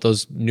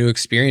new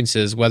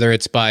experiences, whether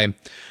it's by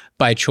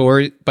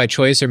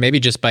choice or maybe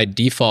just by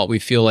default, we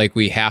feel like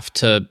we have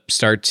to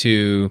start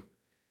to,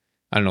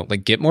 I don't know,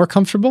 like get more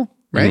comfortable,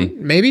 right?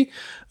 Mm-hmm. Maybe.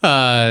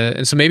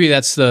 And so maybe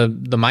that's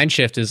the mind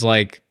shift is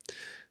like,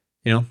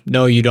 you know,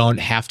 no, you don't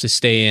have to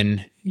stay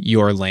in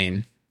your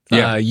lane.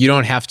 Yeah. You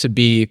don't have to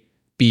be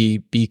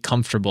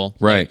comfortable.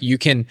 Right. Like you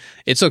can,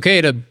 it's okay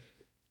to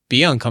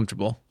be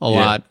uncomfortable a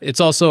lot. It's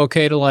also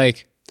okay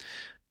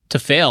to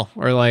fail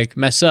or like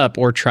mess up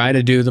or try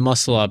to do the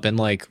muscle up and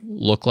like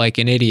look like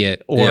an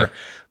idiot or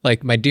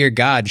like, my dear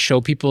God, show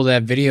people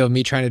that video of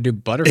me trying to do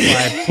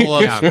butterfly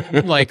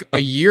pull-ups like a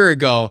year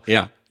ago.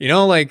 Yeah. You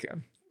know, like,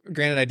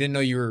 granted, I didn't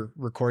know you were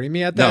recording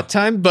me at that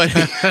time, but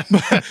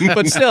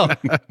still,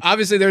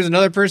 obviously there's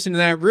another person in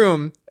that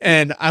room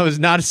and I was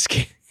not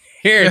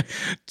scared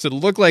to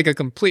look like a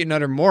complete and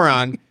utter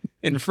moron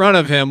in front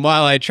of him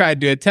while I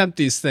tried to attempt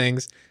these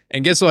things.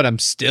 And guess what? I'm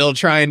still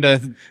trying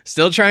to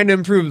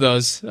improve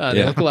those.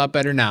 They look a lot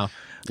better now.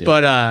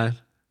 Yeah.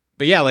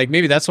 But yeah, like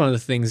maybe that's one of the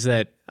things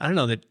that, I don't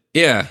know,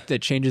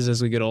 that changes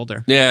as we get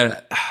older.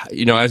 Yeah.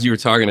 You know, as you were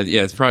talking,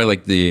 it's probably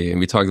like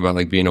we talked about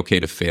like being okay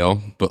to fail,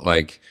 but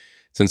like,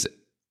 since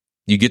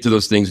you get to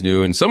those things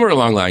new and somewhere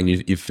along the line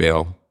you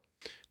fail,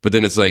 but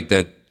then it's like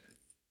that,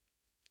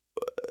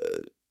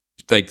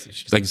 like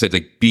you said,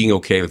 like being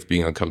okay with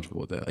being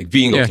uncomfortable with that, like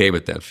being okay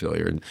with that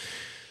failure. And,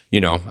 you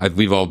know,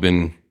 we've all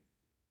been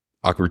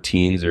awkward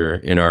teens or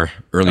in our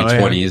early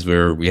 20s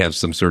where we have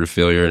some sort of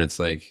failure and it's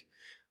like,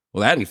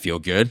 well, that didn't feel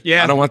good.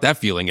 Yeah. I don't want that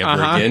feeling ever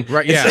again.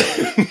 Right.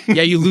 Yeah.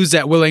 Yeah. You lose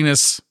that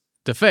willingness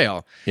to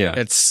fail. Yeah.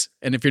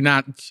 And if you're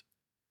not,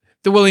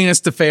 the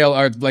willingness to fail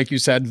are, like you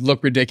said,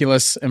 look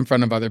ridiculous in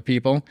front of other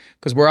people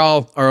because we're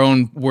all our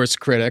own worst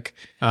critic.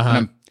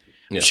 I'm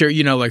sure,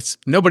 you know, like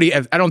nobody,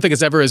 I don't think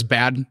it's ever as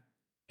bad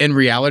in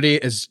reality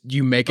as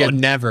you make it.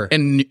 Never.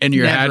 In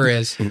your head. Never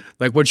is.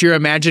 Like what you're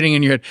imagining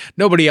in your head,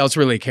 nobody else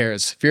really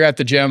cares. If you're at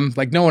the gym,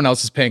 like no one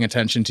else is paying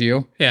attention to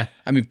you. Yeah.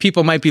 I mean,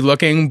 people might be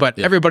looking, but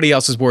everybody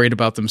else is worried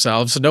about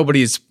themselves. So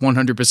nobody's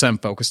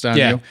 100% focused on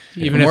you.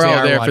 Even if we're they all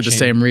are there watching, for the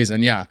same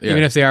reason. Yeah.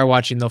 Even if they are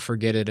watching, they'll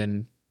forget it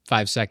and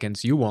 5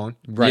 seconds. You won't.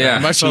 Right. Yeah.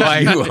 Much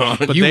like You won't.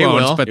 but they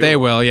won't. But they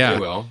will. Yeah. They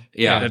will.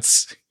 Yeah.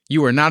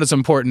 You are not as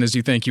important as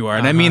you think you are.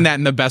 And I mean that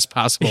in the best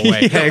possible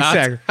way. Yeah,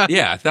 exactly.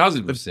 Yeah,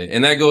 1,000%.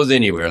 And that goes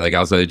anywhere, like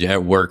outside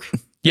at work.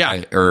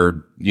 Yeah.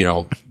 Or,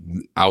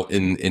 out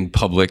in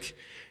public,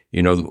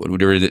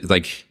 whatever it is,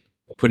 like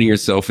putting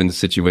yourself in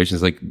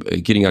situations like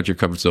getting out your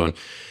comfort zone.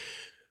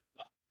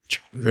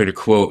 Ready to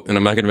quote, and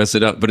I'm not going to mess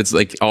it up, but it's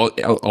like damn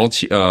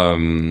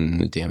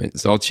it.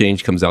 It's all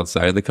change comes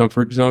outside of the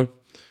comfort zone.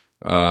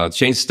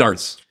 Change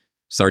starts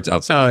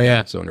outside. Oh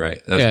yeah. Zone,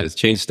 right? That's it.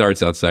 Change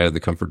starts outside of the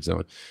comfort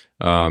zone.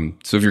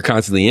 So if you're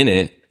constantly in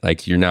it,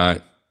 like you're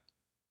not,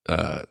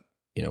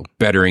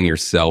 bettering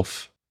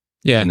yourself.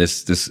 Yeah. And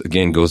this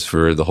again goes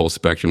for the whole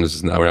spectrum. This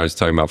is not when I was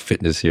talking about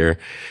fitness here.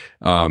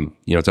 Talking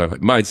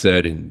about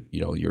mindset and,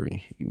 your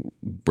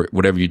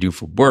whatever you do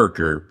for work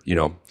or,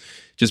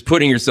 just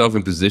putting yourself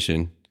in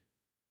position.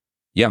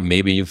 Yeah,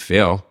 maybe you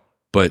fail,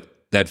 but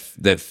that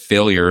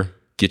failure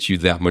gets you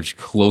that much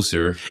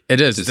closer.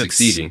 It is to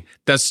succeeding.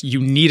 You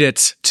need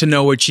it to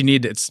know what you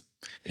need.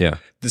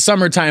 The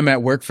summertime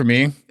at work for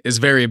me is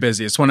very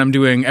busy. It's when I'm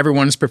doing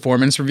everyone's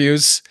performance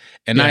reviews,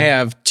 and I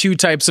have two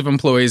types of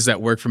employees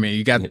that work for me.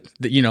 You got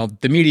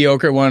the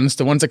mediocre ones,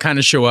 the ones that kind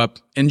of show up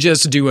and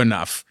just do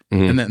enough,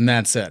 and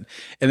that's it.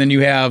 And then you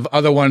have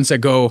other ones that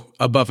go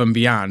above and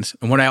beyond.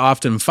 And what I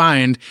often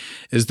find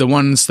is the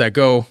ones that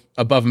go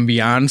above and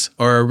beyond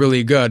are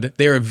really good.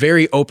 They are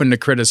very open to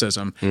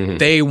criticism.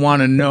 They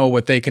want to know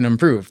what they can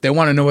improve. They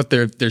want to know what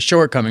their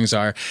shortcomings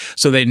are,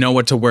 so they know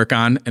what to work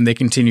on and they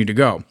continue to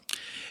go.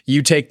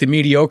 You take the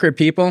mediocre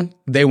people,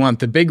 they want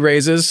the big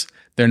raises.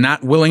 They're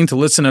not willing to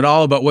listen at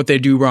all about what they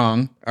do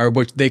wrong or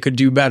what they could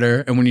do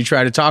better. And when you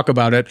try to talk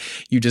about it,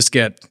 you just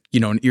get,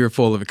 an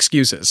earful of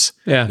excuses.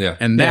 Yeah.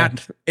 And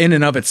that in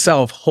and of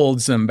itself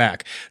holds them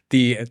back.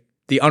 The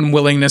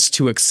unwillingness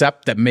to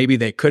accept that maybe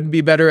they could be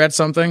better at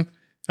something.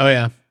 Oh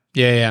yeah.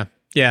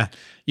 Yeah.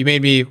 You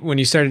made me, when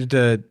you started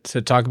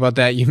to talk about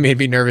that, you made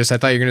me nervous. I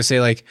thought you were going to say,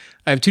 like,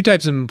 I have two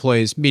types of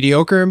employees,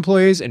 mediocre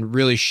employees and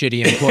really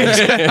shitty employees.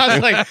 I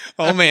was like,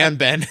 oh man,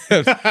 Ben,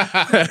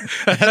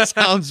 that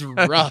sounds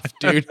rough,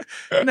 dude.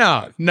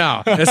 No.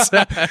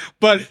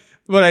 But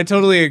I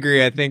totally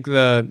agree. I think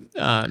call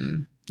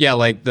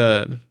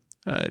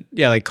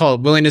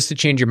it willingness to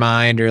change your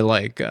mind or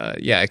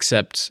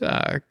accept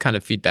kind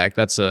of feedback.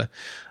 That's a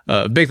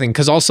big thing.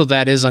 'Cause also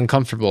that is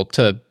uncomfortable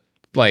to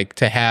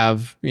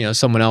have,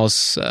 someone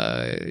else,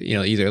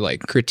 either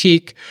like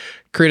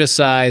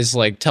criticize,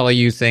 like tell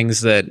you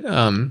things that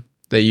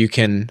you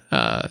can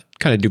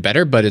kind of do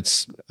better. But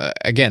it's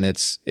again,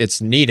 it's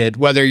needed.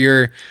 Whether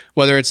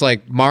it's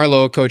like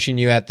Marlo coaching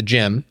you at the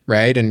gym,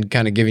 right, and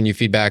kind of giving you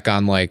feedback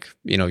on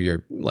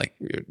your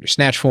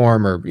snatch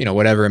form or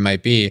whatever it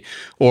might be,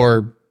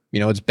 or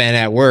it's Ben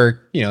at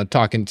work,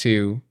 talking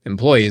to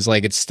employees.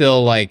 Like it's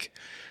still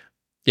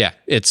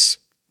it's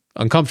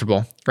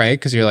uncomfortable, right?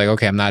 Because you're like,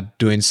 okay, I'm not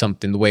doing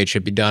something the way it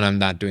should be done. I'm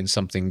not doing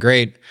something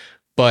great,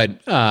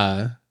 but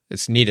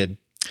it's needed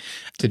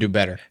to do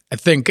better. I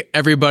think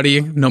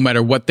everybody, no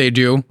matter what they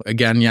do,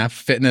 again,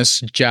 fitness,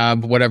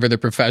 job, whatever their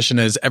profession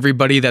is,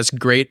 everybody that's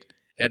great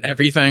at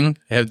everything,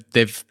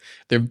 they're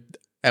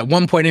at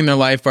one point in their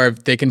life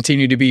they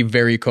continue to be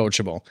very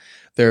coachable.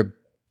 They're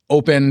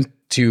open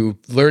to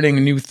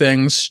learning new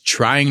things,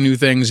 trying new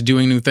things,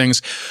 doing new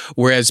things,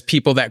 whereas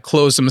people that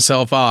close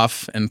themselves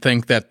off and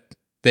think that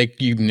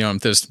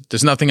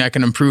there's nothing I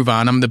can improve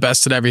on, I'm the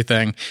best at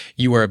everything,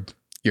 you're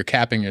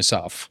capping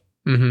yourself.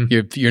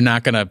 Mm-hmm. You're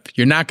not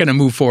gonna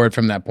move forward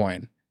from that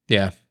point.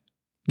 Yeah.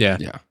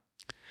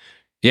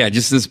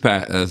 Just this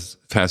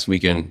past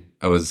weekend,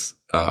 I was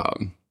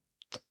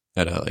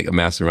at a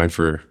mastermind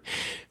for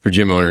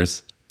gym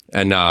owners,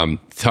 and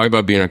talk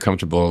about being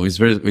uncomfortable.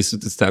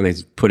 This time they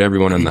put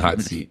everyone on the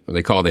hot seat. Or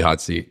they call it the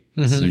hot seat.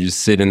 So you just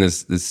sit in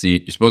this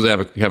seat. You're supposed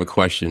to have a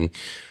question,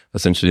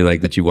 essentially,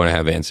 like that you want to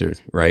have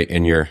answered, right?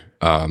 And your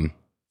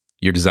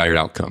desired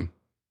outcome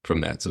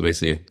from that. So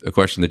basically a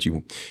question that you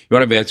want to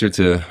have answered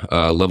to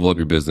level up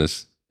your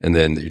business, and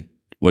then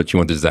what you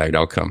want the desired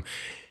outcome.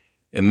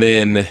 And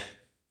then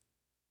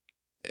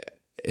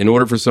in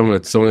order for someone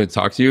to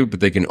talk to you, but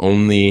they can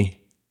only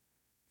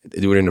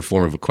do it in the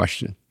form of a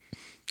question.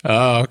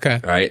 Oh,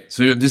 okay. All right.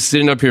 So you're just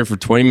sitting up here for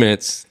 20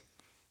 minutes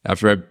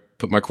after I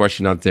put my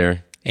question out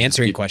there.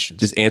 Answering questions.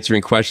 Just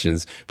answering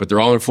questions, but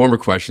they're all informer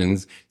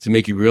questions to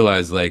make you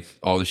realize like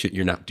all the shit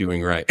you're not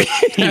doing right.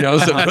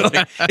 So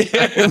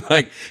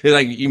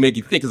like you make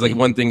you think it's like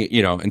one thing,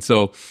 and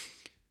so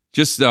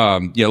just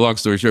long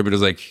story short, but it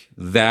was like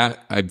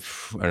that I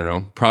don't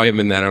know, probably haven't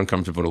been that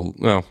uncomfortable.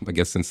 Well, I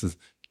guess since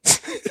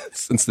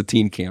the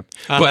teen camp,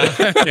 but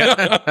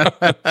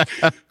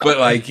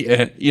like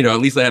at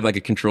least I had like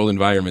a controlled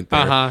environment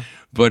there.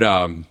 But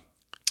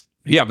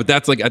but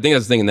that's like, I think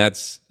that's the thing, and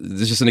this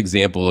is just an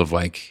example of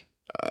like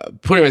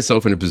putting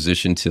myself in a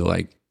position to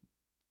like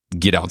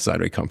get outside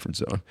my comfort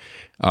zone.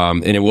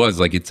 And it was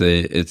like it's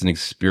an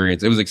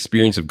experience. It was an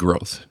experience of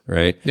growth,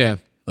 right? Yeah.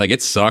 Like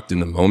it sucked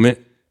in the moment.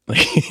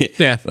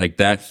 Like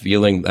that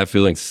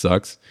feeling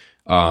sucks.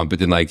 But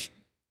then like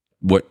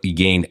what you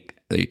gain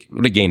like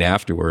what I gain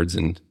afterwards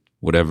and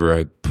whatever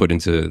I put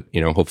into,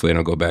 hopefully I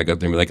don't go back up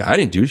there and be like, I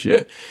didn't do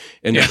shit.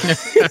 And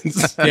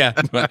yeah.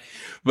 But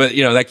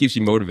that keeps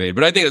you motivated.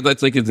 But I think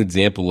that's like an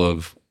example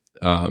of,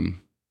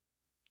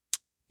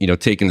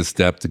 taking the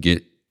step to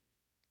get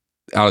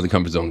out of the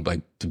comfort zone, like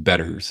to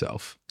better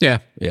yourself. Yeah.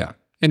 Yeah.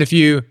 And if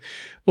you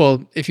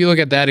look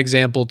at that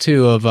example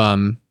too of,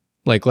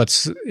 like,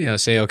 let's,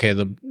 say, okay,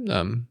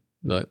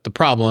 the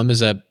problem is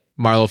that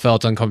Marlo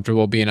felt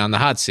uncomfortable being on the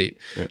hot seat.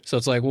 Right. So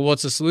it's like, well,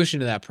 what's the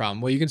solution to that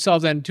problem? Well, you can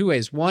solve that in two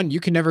ways. One,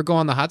 you can never go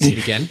on the hot seat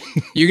again.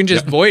 You can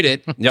just void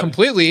it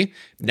completely,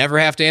 never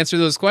have to answer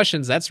those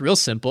questions. That's real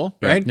simple,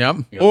 right? Yep.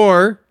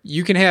 Or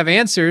you can have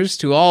answers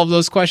to all of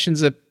those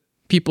questions that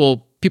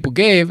people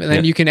gave, and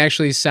then you can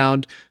actually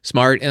sound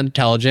smart and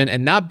intelligent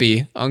and not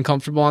be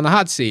uncomfortable on the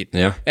hot seat.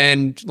 Yeah.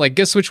 And like,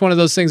 guess which one of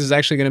those things is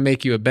actually going to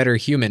make you a better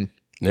human?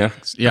 Yeah.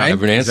 Right?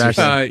 Have an answer.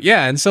 Exactly.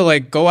 And so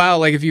like go out,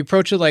 like if you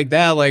approach it like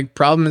that, like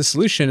problem and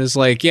solution is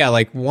like,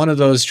 like one of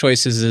those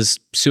choices is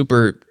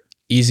super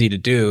easy to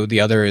do. The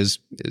other is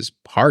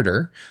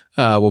harder,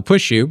 will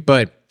push you,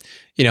 but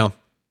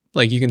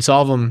like you can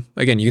solve them.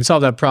 Again, you can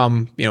solve that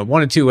problem,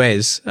 one of two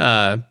ways.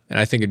 And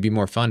I think it'd be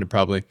more fun to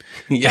probably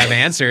have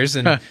answers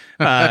and,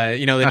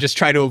 than just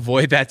try to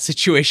avoid that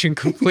situation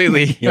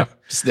completely.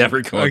 Just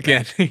never go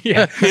again.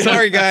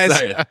 Sorry, guys.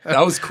 Sorry.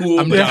 That was cool.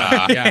 I'm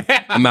out.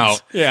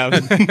 Yeah.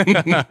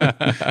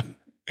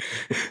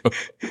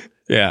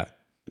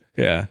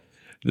 Yeah.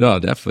 No,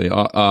 definitely.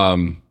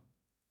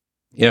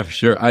 Yeah, for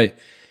sure. I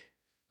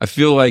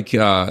feel like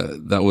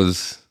that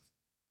was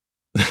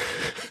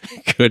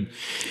good.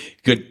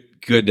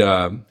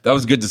 That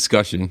was a good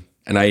discussion,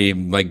 and I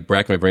like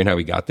racked my brain how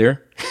we got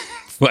there.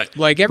 But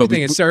like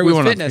everything, it started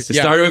with fitness. It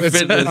started with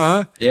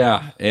fitness.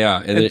 Yeah.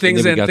 And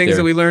things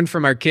that we learned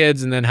from our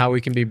kids, and then how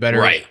we can be better.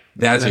 Right.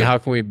 That's and how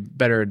can we be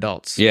better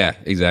adults? Yeah,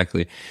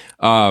 exactly.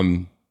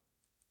 And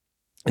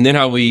then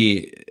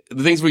the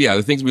things we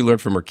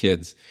learned from our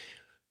kids.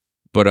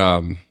 But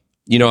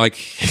like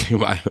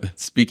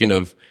speaking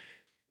of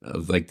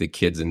like the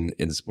kids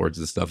in sports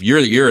and stuff,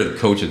 you're the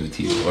coach of the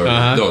team, or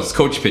no, it's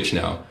coach pitch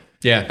now.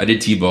 Yeah, I did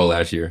T-ball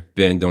last year.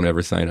 Ben, don't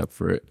ever sign up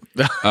for it.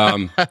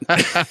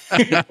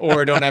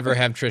 Or don't ever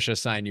have Trisha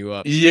sign you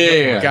up.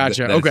 Yeah,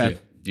 gotcha. Okay,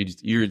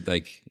 you're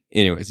like,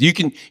 anyways. You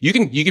can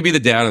be the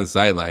dad on the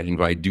sideline and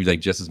probably do like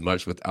just as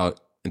much but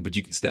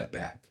you can step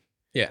back.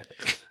 Yeah.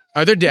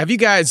 Have you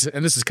guys?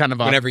 And this is kind of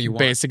whenever you want.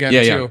 Base again too.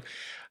 Yeah.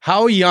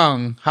 How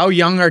young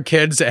are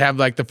kids that have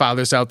like the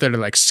fathers out there to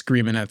like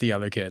screaming at the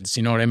other kids?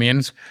 You know what I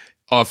mean?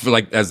 Oh, for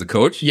like as the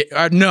coach?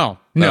 Yeah, no,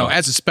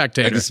 as a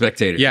spectator. As a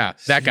spectator. Yeah,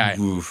 that guy.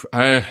 Oof.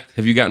 Have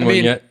you gotten one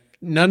yet?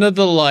 None of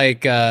the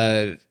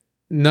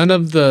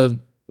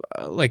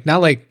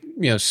not like,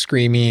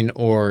 screaming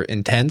or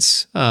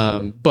intense.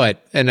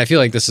 But I feel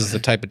like this is the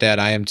type of dad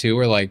I am too,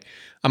 where like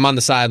I'm on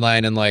the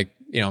sideline and like,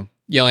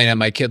 yelling at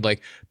my kid,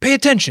 like, pay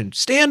attention,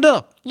 stand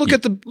up, look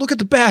at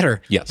the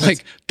batter. Yes.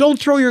 Like, don't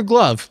throw your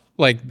glove,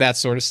 like that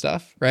sort of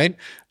stuff. Right.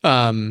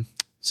 So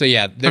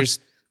yeah, there's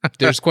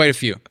quite a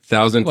few.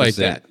 1,000%. Like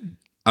that.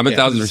 I'm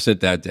 1,000%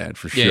 that dad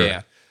for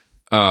sure.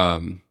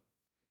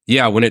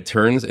 Yeah. When it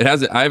turns,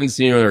 I haven't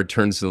seen it when it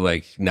turns to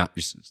like not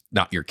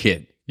your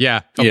kid.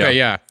 Yeah. Okay.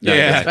 Yeah.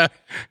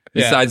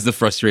 Besides the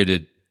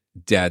frustrated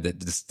dad that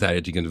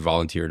decided you can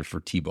volunteer for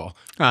T-ball.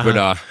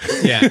 But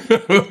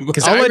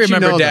because I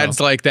remember dads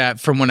like that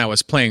from when I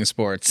was playing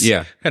sports.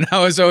 Yeah. And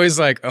I was always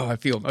like, oh, I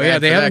feel bad. Oh yeah,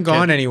 they haven't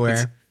gone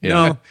anywhere.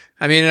 No,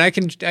 I mean, I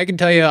can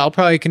tell you, I'll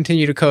probably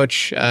continue to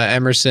coach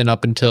Emerson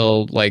up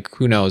until like,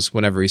 who knows,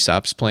 whenever he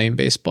stops playing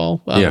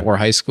baseball or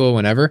high school,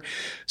 whenever.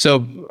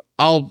 So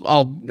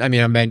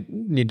I might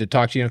need to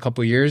talk to you in a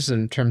couple of years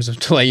in terms of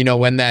to let you know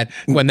when that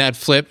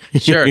flip,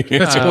 sure,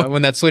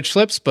 when that switch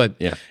flips.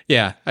 But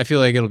yeah, I feel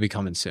like it'll be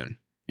coming soon.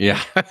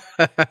 Yeah,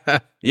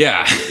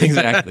 yeah,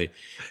 exactly.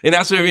 And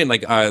that's what I mean.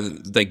 Like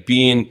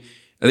being,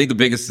 I think the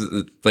biggest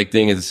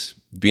thing is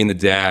being the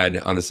dad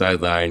on the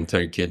sideline,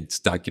 telling your kid,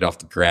 stop, get off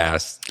the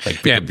grass,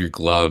 like pick up your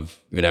glove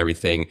and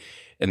everything.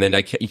 And then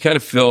you kind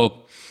of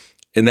feel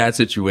in that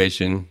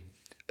situation,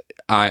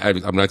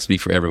 I'm not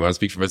speaking for everyone, I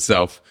speak for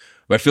myself,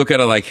 but I feel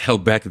kind of like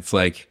held back. It's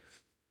like,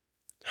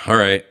 all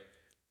right,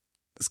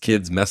 this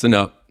kid's messing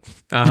up.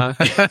 All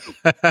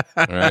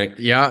right.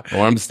 Yeah. I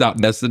want him to stop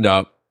messing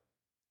up,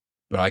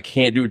 but I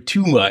can't do it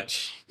too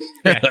much.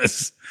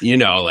 Because,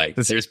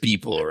 there's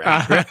people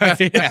around. But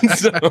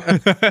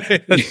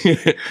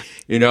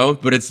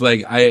it's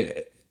like,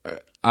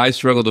 I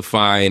struggle to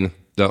find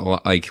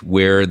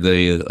where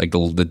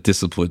the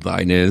discipline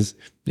line is.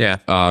 Yeah.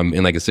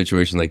 In like a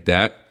situation like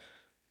that.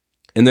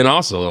 And then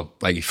also,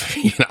 like,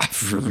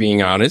 for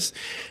being honest,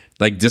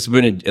 like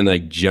discipline in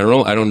like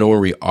general, I don't know where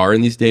we are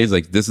in these days.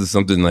 Like, this is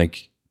something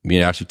like me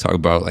and Ash should talk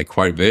about like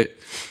quite a bit.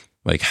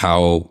 Like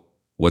how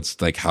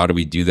do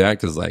we do that?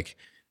 Because like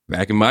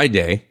back in my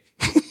day,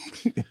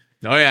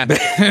 oh yeah,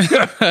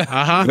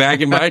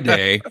 back in my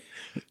day,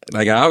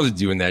 like I was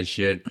doing that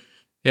shit.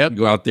 Yep,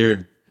 go out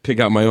there,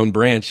 pick out my own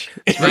branch.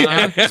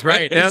 That's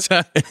right. Yep.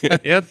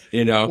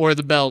 Or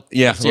the belt.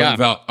 Yeah, or the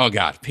belt. Oh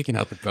God, picking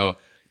out the belt.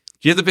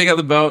 You had to pick out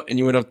the belt, and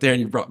you went up there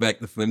and you brought back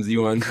the flimsy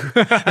one.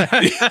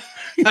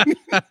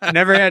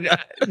 Never had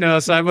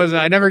so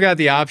I never got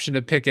the option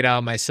to pick it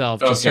out myself.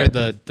 Just heard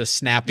the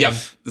snapping. Yep,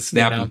 the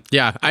snapping. You know?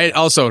 Yeah, I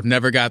also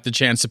never got the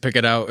chance to pick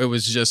it out. It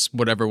was just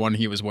whatever one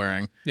he was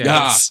wearing.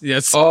 Yeah.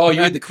 Yes. Oh,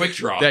 you had the quick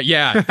draw.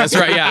 Yeah, that's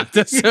right. Yeah.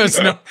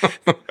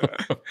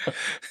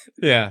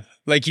 Yeah.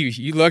 Like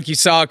you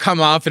saw it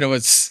come off, and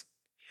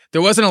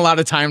there wasn't a lot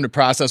of time to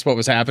process what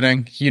was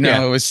happening.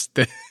 It was.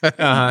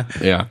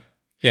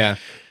 Yeah.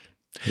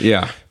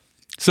 Yeah.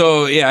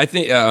 So I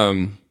think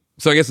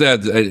so I guess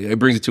that it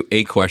brings it to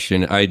a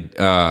question. Like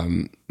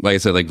I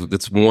said, like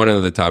that's one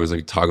of the topics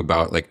we talk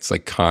about. Like it's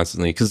like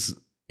constantly because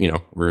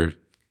the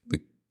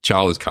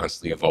child is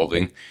constantly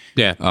evolving.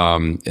 Yeah.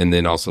 And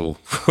then also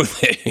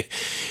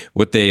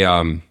what they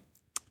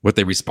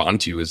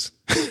respond to is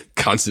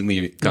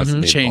constantly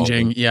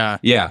changing. Evolving.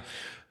 Yeah.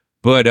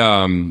 But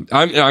I'm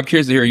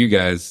curious to hear you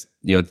guys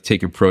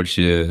take approach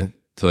to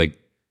like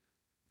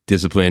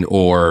discipline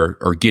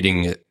or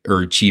getting it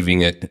or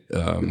achieving it,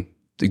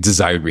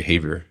 desired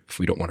behavior, if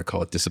we don't want to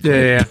call it discipline.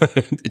 Yeah.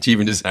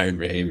 Achieving desired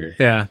behavior.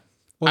 Yeah.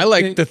 Well, I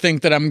like to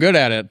think that I'm good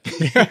at it.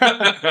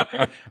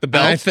 The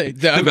belt?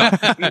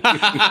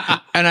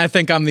 And I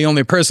think I'm the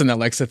only person that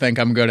likes to think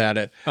I'm good at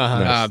it.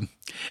 Nice.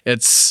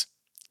 It's,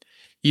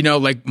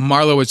 like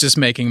Marlo was just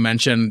making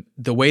mention,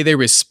 the way they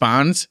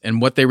respond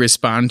and what they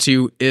respond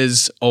to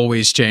is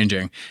always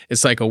changing.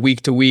 It's like a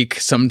week to week,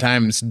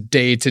 sometimes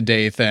day to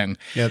day thing.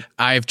 Yep.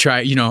 I've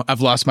tried,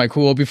 I've lost my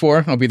cool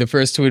before. I'll be the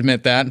first to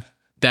admit that.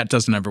 That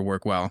doesn't ever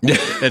work well.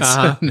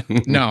 It's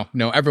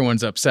no,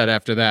 everyone's upset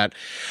after that.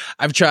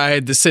 I've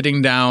tried the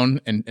sitting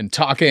down and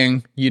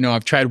talking,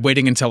 I've tried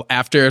waiting until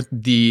after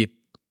the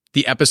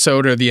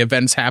episode or the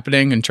event's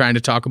happening and trying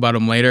to talk about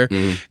them later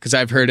because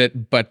I've heard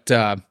it. But,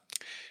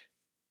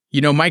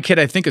 my kid,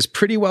 I think, is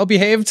pretty well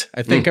behaved.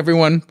 I think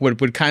everyone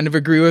would kind of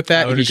agree with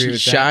that.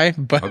 He's shy,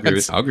 but I'll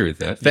agree with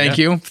that. Thank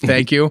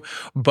you.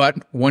 But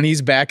when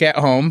he's back at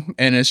home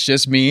and it's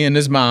just me and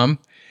his mom,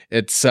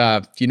 it's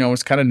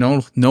it's kind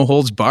of no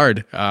holds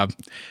barred.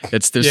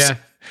 There's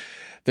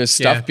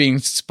stuff being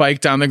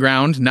spiked on the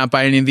ground, not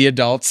by any of the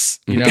adults.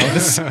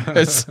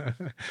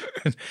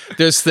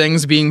 There's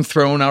things being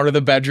thrown out of the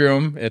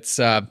bedroom. It's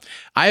I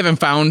haven't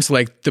found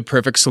like the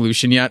perfect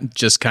solution yet.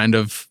 Just kind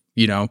of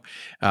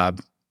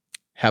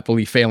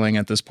happily failing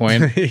at this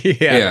point.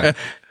 Yeah.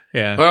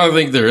 I don't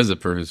think there is a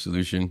perfect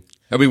solution.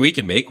 I mean, we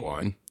can make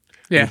one.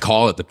 Yeah. And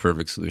call it the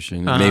perfect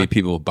solution. Maybe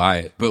people will buy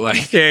it. But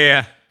like,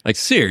 like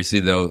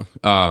seriously though,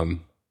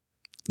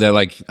 that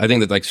like I think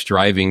that like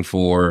striving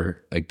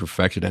for like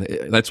perfection,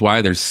 and that's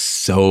why there's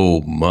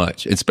so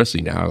much,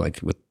 especially now, like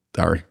with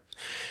our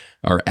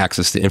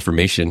access to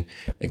information.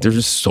 Like there's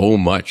just so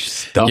much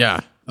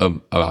stuff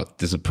about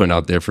discipline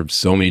out there from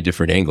so many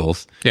different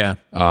angles. Yeah.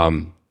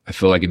 I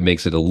feel like it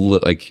makes it a little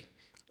like,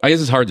 I guess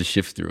it's hard to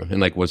shift through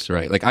and like what's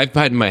right. Like I've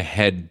had my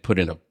head put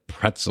in a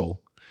pretzel.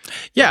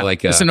 Yeah,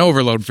 like it's an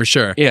overload for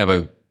sure. Yeah,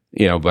 but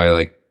by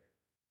like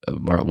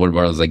one of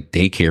our like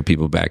daycare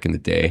people back in the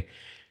day,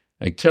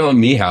 like telling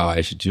me how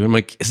I should do. I'm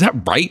like, is that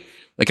right?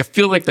 Like I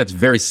feel like that's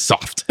very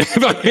soft.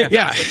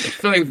 Yeah, I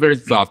feel like it's very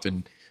soft,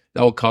 and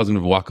that will cause him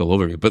to walk all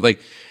over me. But like,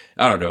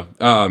 I don't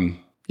know.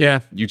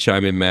 You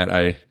chime in, Matt.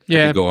 I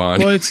can go on.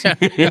 Well, it's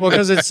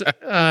because it's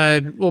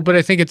but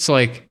I think it's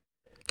like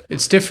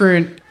it's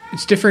different.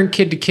 It's different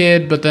kid to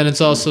kid, but then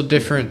it's also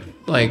different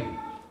like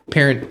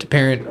parent to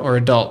parent or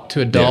adult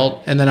to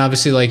adult. And then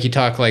obviously like you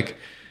talk like,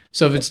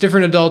 so if it's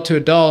different adult to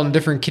adult and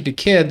different kid to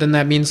kid, then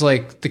that means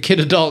like the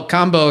kid adult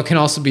combo can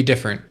also be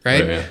different,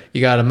 right? Yeah.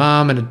 You got a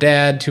mom and a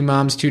dad, two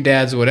moms, two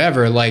dads,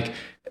 whatever. Like,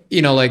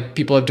 like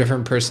people have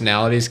different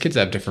personalities, kids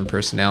have different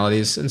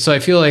personalities. And so I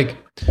feel like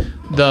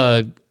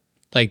the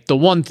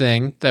one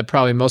thing that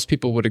probably most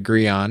people would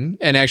agree on,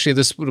 and actually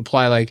this would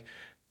apply like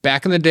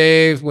back in the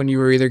day when you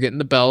were either getting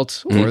the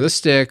belt or the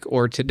stick,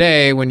 or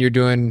today when you're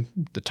doing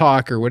the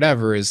talk or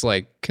whatever, is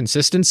like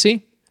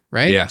consistency,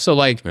 right? Yeah. So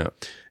like,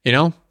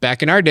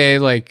 back in our day,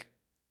 like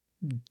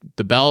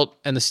the belt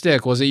and the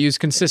stick, was it used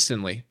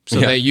consistently so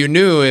that you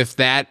knew if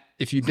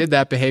you did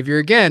that behavior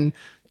again,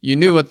 you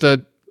knew what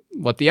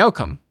the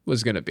outcome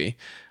was going to be.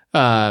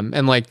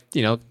 And like,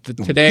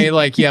 today,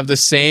 like you have the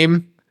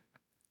same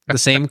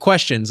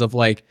questions of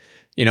like,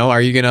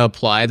 are you going to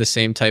apply the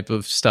same type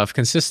of stuff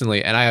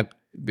consistently? And I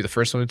be the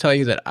first one to tell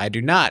you that I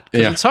do not.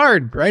 It's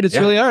hard, right? It's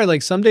really hard.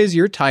 Like some days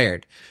you're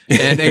tired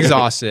and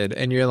exhausted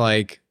and you're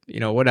like,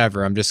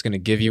 whatever, I'm just going to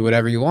give you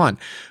whatever you want.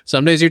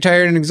 Some days you're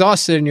tired and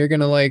exhausted and you're going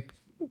to like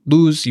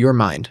lose your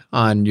mind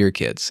on your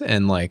kids,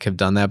 and like have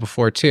done that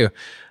before too.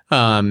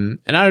 And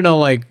I don't know,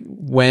 like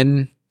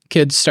when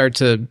kids start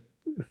to,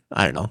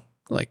 I don't know,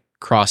 like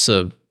cross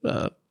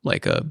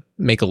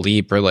make a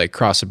leap or like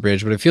cross a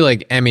bridge. But I feel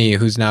like Emmy,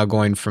 who's now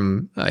going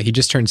from, he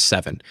just turned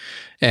 7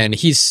 and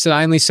he's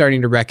finally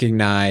starting to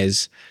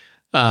recognize,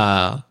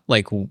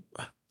 like,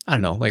 I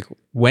don't know, like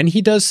when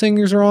he does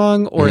things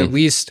wrong, or at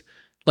least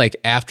like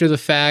after the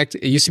fact.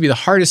 It used to be the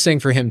hardest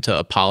thing for him to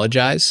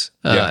apologize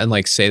and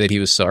like say that he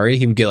was sorry.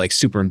 He would get like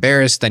super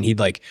embarrassed. Then he'd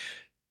like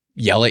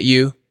yell at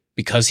you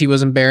because he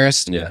was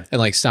embarrassed and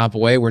like stomp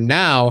away, where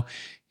now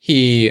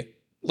he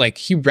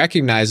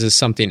recognizes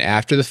something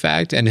after the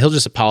fact and he'll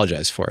just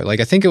apologize for it. Like,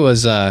 I think it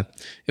was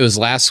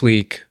last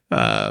week,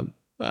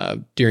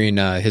 during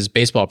his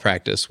baseball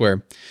practice,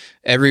 where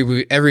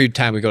every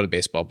time we go to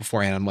baseball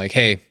beforehand, I'm like,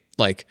 hey,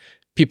 like,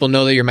 people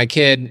know that you're my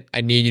kid.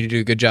 I need you to do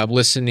a good job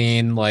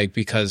listening, like,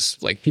 because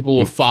like people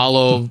will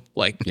follow,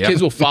 like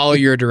kids will follow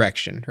your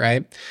direction,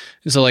 right?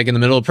 And so like in the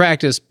middle of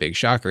practice, big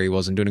shocker, he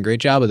wasn't doing a great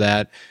job of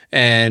that.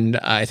 And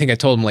I think I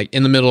told him, like,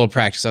 in the middle of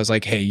practice, I was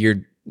like, hey,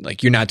 you're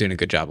not doing a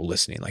good job of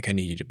listening. Like, I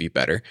need you to be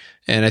better.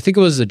 And I think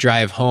it was the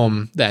drive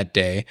home that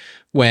day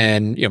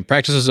when, you know,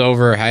 practice was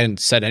over. I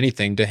hadn't said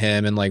anything to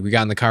him. And like, we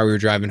got in the car, we were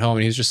driving home,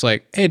 and he was just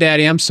like, hey,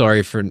 Daddy, I'm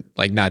sorry for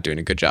like not doing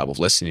a good job of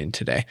listening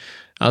today.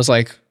 I was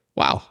like,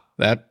 wow,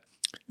 that,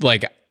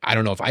 like, I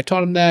don't know if I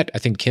taught him that. I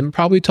think Kim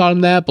probably taught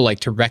him that, but like,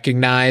 to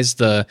recognize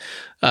the,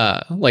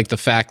 like the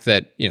fact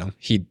that, you know,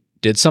 he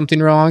did something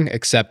wrong,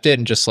 accept it,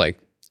 and just like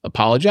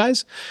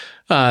apologize.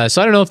 So I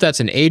don't know if that's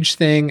an age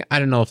thing. I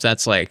don't know if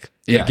that's like,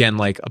 again,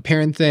 like a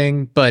parent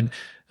thing, but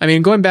I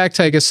mean, going back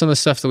to, I guess, some of the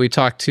stuff that we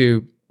talked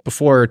to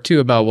before too,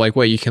 about like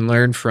what you can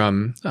learn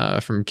from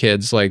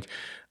kids. Like,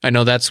 I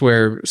know that's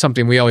where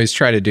something we always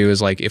try to do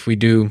is like, if we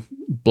do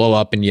blow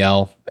up and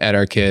yell at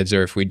our kids,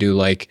 or if we do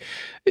like,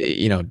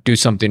 you know, do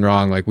something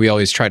wrong, like we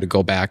always try to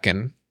go back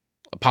and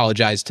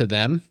apologize to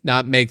them,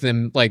 not make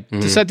them like,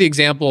 to set the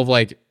example of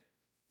like,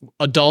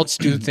 adults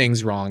do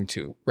things wrong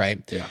too,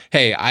 right? Yeah.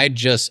 Hey, I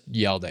just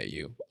yelled at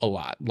you a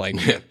lot. Like,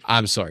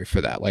 I'm sorry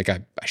for that. Like,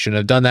 I shouldn't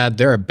have done that.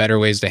 There are better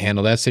ways to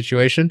handle that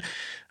situation.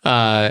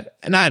 And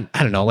I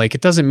don't know, like, it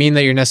doesn't mean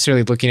that you're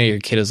necessarily looking at your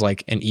kid as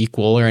like an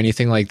equal or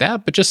anything like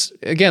that, but just,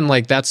 again,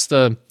 like,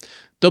 they'll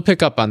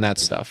pick up on that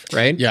stuff,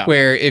 right? Yeah.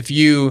 Where if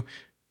you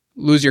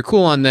lose your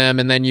cool on them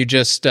and then you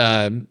just,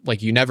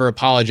 like, you never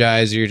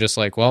apologize, you're just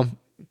like, well,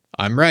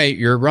 I'm right,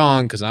 you're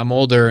wrong because I'm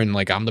older and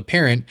like, I'm the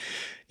parent.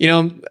 You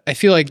know, I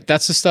feel like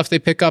that's the stuff they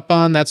pick up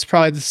on. That's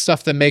probably the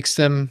stuff that makes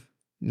them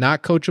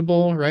not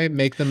coachable, right?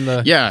 Make them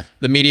the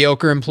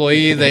mediocre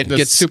employee that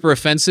gets super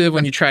offensive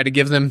when you try to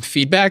give them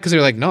feedback, because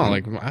they're like, no,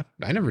 like,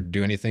 I never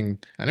do anything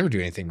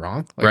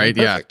wrong. Like, right.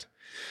 Yeah.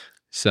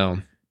 So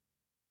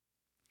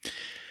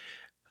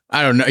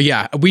I don't know.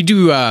 Yeah, we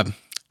do. I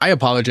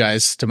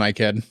apologize to my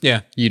kid.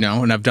 Yeah. You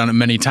know, and I've done it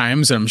many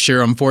times. And I'm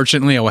sure,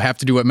 unfortunately, I will have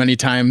to do it many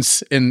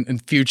times in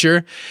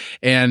future.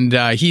 And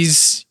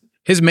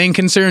his main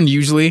concern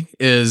usually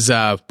is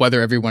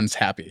whether everyone's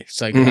happy. It's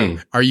like,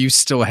 are you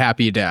still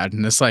happy, Dad?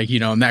 And it's like, you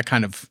know, and that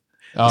kind of,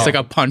 it's like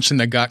a punch in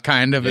the gut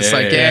kind of. It's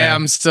like, yeah,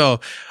 I'm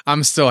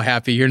still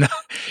happy. You're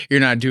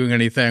not doing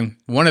anything.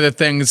 One of the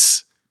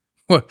things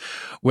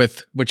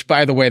which,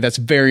 by the way, that's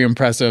very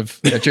impressive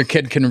that your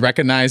kid can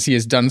recognize he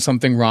has done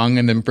something wrong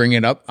and then bring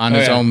it up on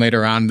his own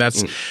later on.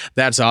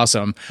 That's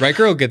awesome.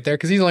 Riker will get there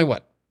because he's only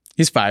what?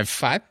 He's 5.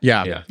 5?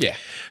 Yeah.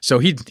 So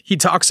he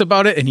talks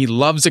about it and he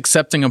loves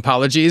accepting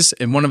apologies.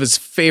 And one of his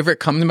favorite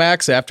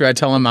comebacks after I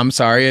tell him I'm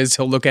sorry is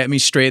he'll look at me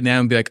straight in the eye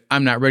and be like,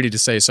 I'm not ready to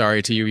say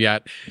sorry to you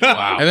yet.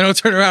 Wow. And then he'll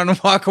turn around and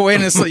walk away,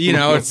 and it's like, you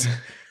know, it's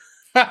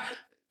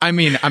I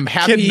mean, I'm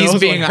happy he's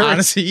being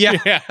honest.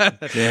 Yeah.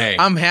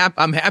 I'm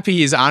happy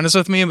he's honest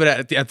with me,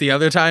 but at the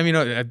other time, you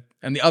know,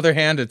 on the other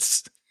hand,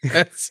 it's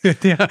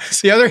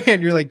the other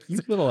hand, you're like, you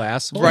little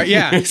asshole. Right.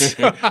 Yeah.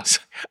 So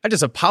I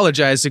just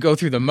apologized to go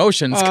through the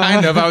motions,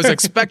 kind of. I was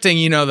expecting,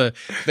 you know,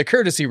 the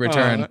courtesy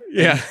return.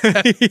 Yeah.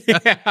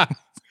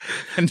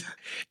 And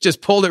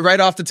just pulled it right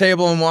off the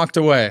table and walked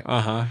away.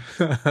 Oh,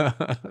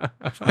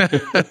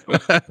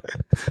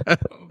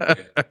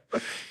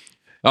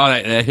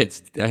 that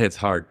hits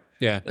hard.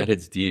 Yeah. That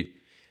hits deep.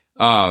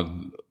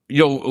 You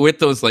know, with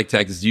those like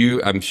texts,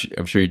 I'm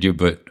sure you do,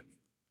 but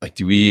like,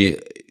 do we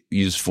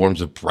use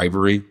forms of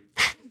bribery?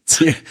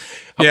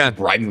 How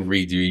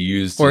bribery do you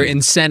use? Or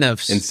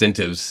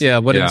incentives? Yeah.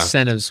 What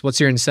incentives? What's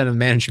your incentive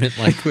management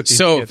like with these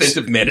kids?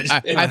 Incentive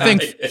management. I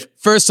think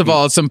first of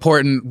all, it's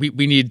important.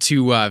 We need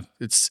to.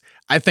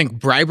 I think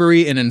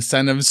bribery and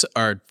incentives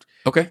are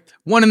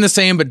one and the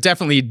same, but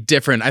definitely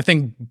different. I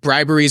think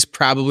bribery is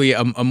probably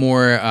a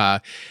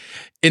more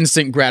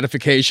instant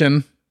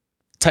gratification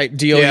type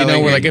deal, you know,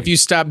 where like, if you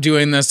stop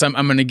doing this, I'm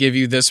going to give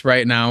you this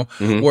right now.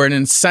 Where an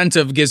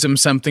incentive gives them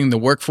something to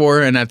work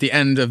for, and at the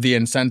end of the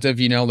incentive,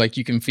 you know, like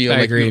you can feel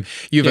like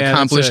you've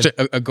accomplished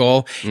a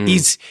goal.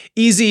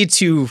 Easy,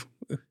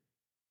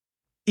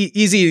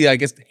 I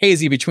guess,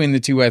 hazy between the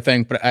two, I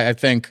think, but I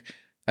think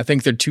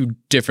they're two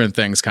different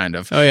things, kind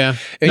of. Oh yeah,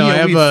 and,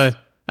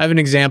 I have an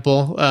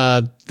example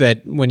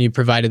that when you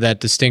provided that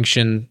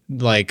distinction,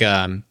 like.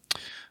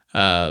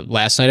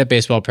 Last night at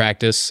baseball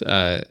practice,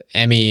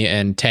 Emmy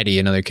and Teddy,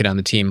 another kid on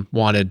the team,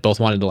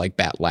 both wanted to like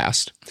bat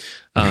last.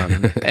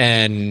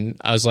 And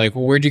I was like,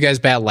 well, where'd you guys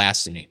bat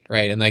last inning?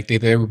 Right. And like,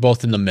 they were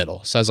both in the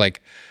middle. So I was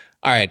like,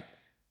 all right,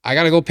 I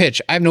got to go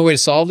pitch. I have no way to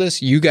solve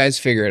this. You guys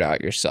figure it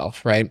out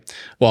yourself, right?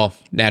 Well,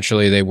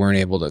 naturally, they weren't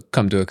able to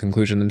come to a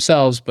conclusion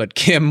themselves, but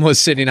Kim was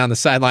sitting on the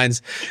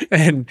sidelines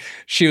and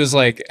she was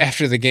like,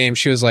 after the game,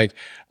 she was like,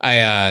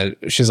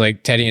 she's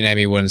like, Teddy and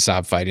Emmy wouldn't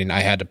stop fighting.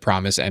 I had to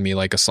promise Emmy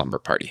like a slumber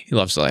party. He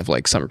loves to have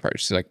like slumber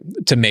parties. She's like,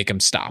 to make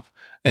him stop.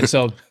 And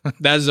so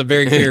that is a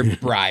very clear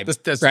bribe,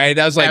 right?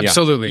 That was like,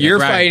 absolutely, you're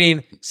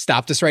fighting.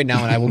 Stop this right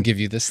now, and I will give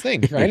you this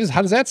thing, right?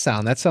 How does that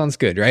sound? That sounds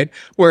good, right?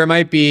 Where it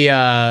might be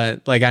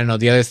like, I don't know.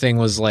 The other thing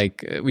was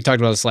like, we talked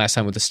about this last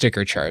time with the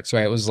sticker charts,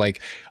 right? It was like,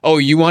 oh,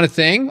 you want a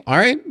thing? All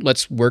right,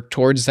 let's work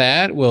towards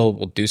that. We'll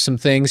do some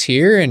things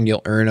here, and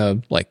you'll earn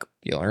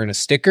a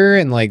sticker,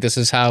 and like this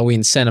is how we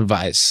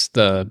incentivize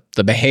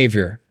the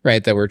behavior,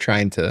 right? That we're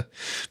trying to,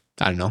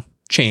 I don't know,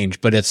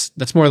 change, but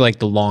that's more like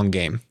the long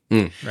game.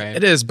 Right.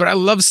 It is, but I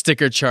love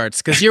sticker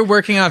charts because you're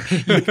working off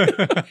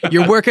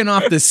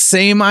the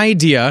same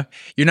idea.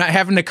 You're not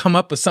having to come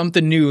up with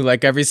something new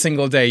like every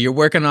single day. You're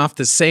working off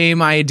the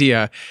same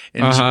idea,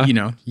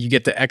 and you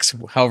get the X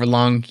however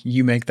long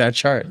you make that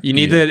chart. You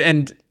need that,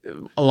 and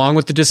along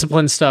with the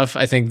discipline stuff,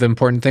 I think the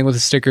important thing with the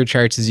sticker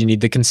charts is you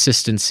need the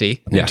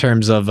consistency in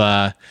terms of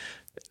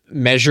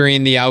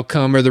measuring the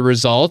outcome or the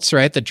results,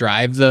 right? That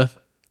drive the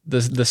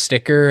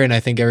sticker, and I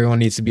think everyone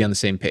needs to be on the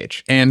same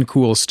page. And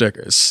cool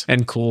stickers.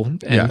 Cool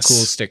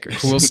stickers.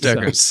 Cool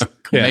stickers.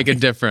 Make a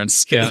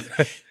difference. Yeah.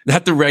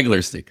 Not the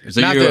regular stickers.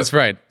 So that's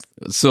right.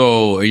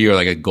 So are you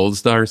like a gold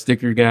star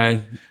sticker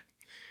guy?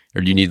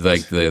 Or do you need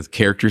like the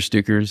character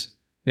stickers?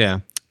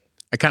 Yeah.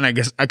 I kind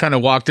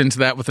of walked into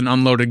that with an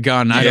unloaded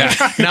gun. Now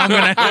I'm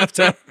gonna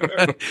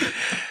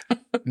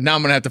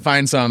have to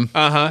find some.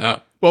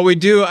 Well, we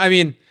do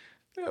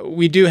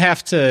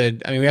have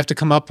to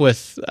come up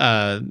with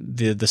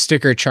the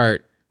sticker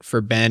chart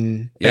for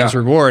Ben's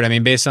reward. I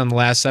mean, based on the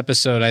last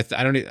episode,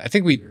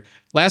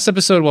 last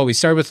episode, we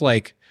started with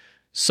like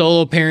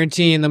solo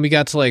parenting, and then we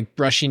got to like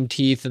brushing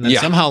teeth, and then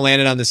somehow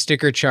landed on the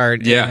sticker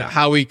chart. And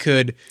how we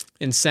could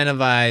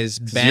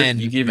incentivize Ben.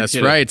 You gave that's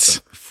right.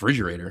 A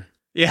refrigerator.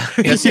 Yeah.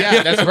 That's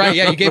right.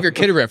 Yeah, you gave your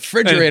kid a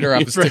refrigerator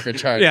off a sticker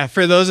chart. Yeah,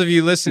 for those of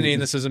you listening,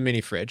 this is a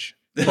mini fridge.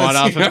 Bought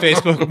off of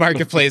Facebook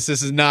Marketplace.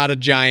 This is not a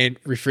giant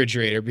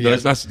refrigerator. No,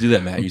 it's not to do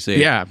that, Matt. You say,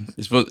 you're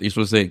supposed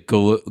to say,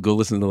 go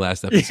listen to the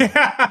last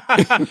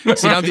episode.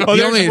 See, now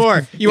there's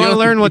more. You want to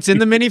learn what's in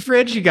the mini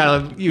fridge? You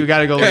gotta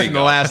go listen to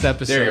the last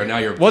episode. There you go. Now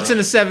you're what's in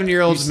a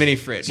 7-year-old's mini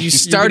fridge? You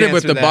started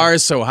with the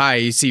bars so high.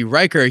 You see,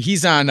 Riker,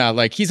 he's on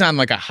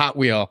like a Hot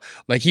Wheel.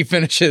 Like he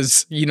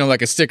finishes,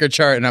 like a sticker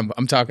chart, and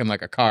I'm talking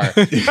like a car.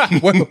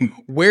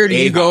 Where do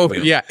you go?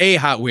 Yeah, a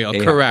Hot Wheel.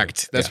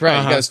 Correct. That's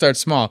right. You gotta start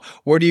small.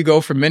 Where do you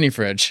go for mini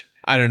fridge?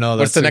 I don't know.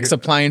 What's the next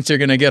appliance you're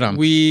gonna get them?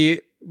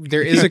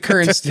 There is a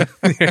current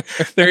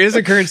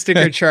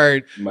sticker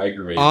chart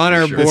on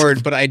our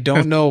board, but I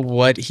don't know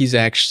what he's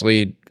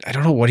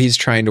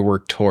trying to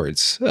work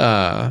towards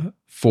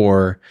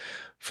for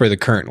the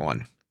current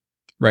one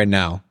right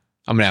now.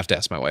 I'm gonna have to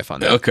ask my wife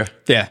on that. Okay.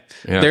 Yeah.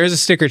 There is a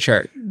sticker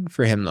chart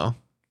for him though.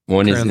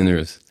 One is in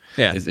use.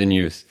 Yeah, is in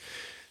use.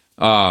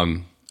 All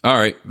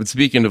right. But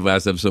speaking of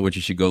last episode, which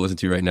you should go listen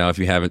to right now if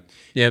you haven't.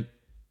 Yep.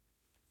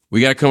 We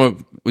got to come up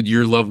with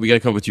your love. We got to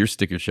come up with your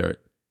sticker chart.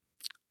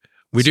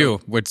 We do.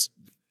 What's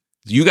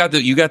you got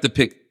to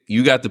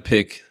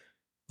pick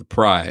the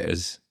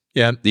prize.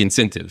 Yeah. The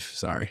incentive.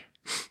 Sorry.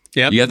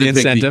 Yeah. You got to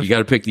incentive. You got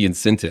to pick the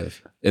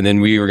incentive, and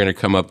then we were going to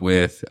come up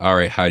with, all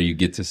right, how do you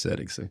get to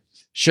setting?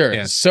 Sure.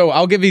 Yeah. So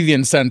I'll give you the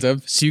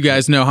incentive, so you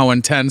guys know how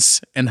intense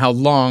and how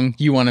long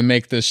you want to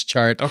make this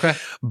chart. Okay.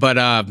 But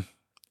I'm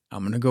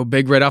going to go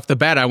big right off the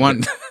bat. All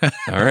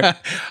right.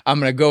 I'm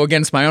going to go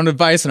against my own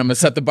advice, and I'm going to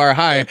set the bar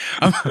high.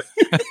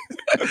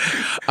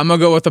 I'm going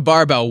to go with the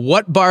barbell.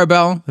 What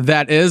barbell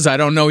that is, I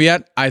don't know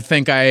yet. I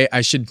think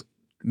I should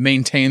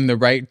maintain the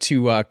right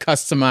to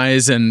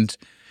customize and...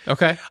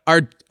 Okay.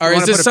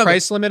 Is this a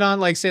price limit on,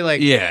 like, say,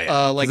 like,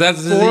 like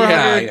that's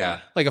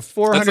 400, like a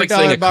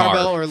 $400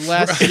 barbell or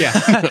less?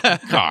 Yeah.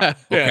 Car.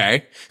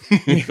 Okay.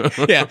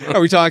 Yeah. Are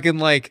we talking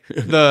like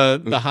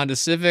the Honda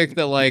Civic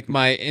that like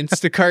my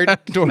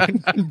Instacart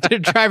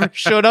driver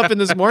showed up in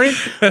this morning?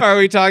 Or are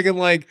we talking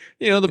like,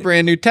 the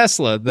brand new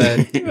Tesla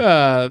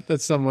that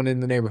someone in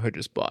the neighborhood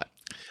just bought?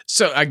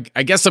 So I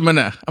guess I'm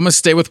gonna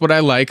stay with what I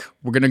like.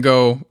 We're gonna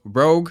go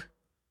Rogue,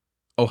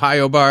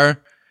 Ohio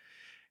bar,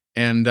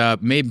 and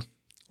maybe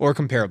or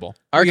comparable.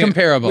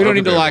 Comparable. We don't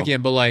need to lock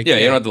in, but like you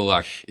don't have to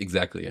lock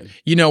exactly in.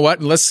 You know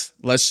what? Let's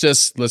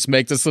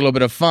make this a little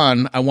bit of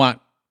fun. I want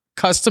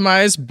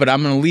customized, but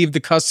I'm going to leave the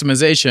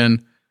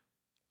customization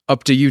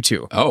up to you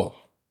two. Oh,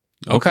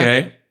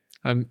 okay.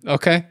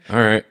 Okay. All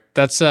right.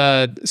 That's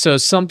so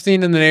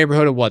something in the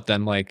neighborhood of what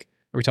then? Like,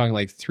 are we talking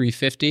like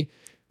 350?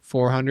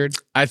 400?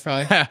 I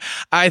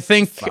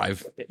think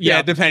 5.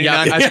 Yeah, depending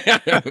on. I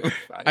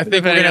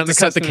think we're gonna have to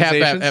set the cap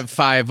at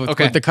 5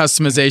 with the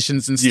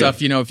customizations and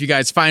stuff. If you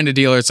guys find a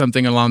deal or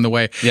something along the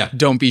way,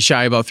 don't be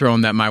shy about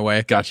throwing that my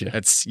way. Gotcha.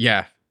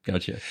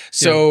 Gotcha.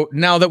 So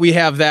now that we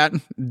have that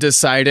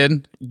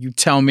decided, you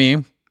tell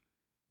me,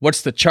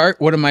 what's the chart?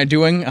 What am I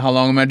doing? How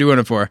long am I doing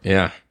it for?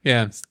 Yeah.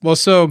 Well,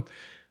 so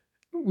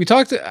we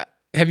talked.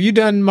 Have you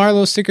done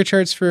Marlowe sticker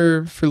charts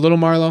for little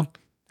Marlowe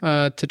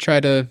to try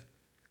to?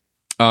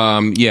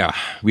 Yeah,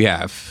 we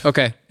have.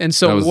 Okay, and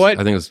so I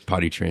think it was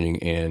potty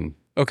training and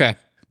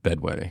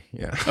bedwetting.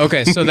 Yeah.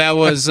 Okay, so that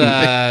was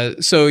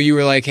so you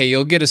were like, hey,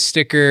 you'll get a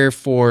sticker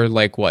for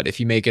like what if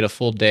you make it a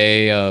full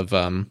day of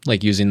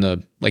like using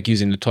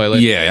the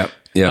toilet. Yeah.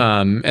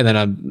 And then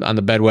on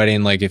the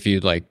bedwetting, like if you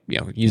like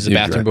use the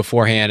bathroom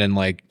beforehand and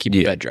like keep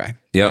the bed dry.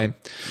 Yeah. Right?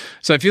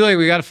 So I feel like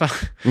we got to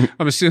find.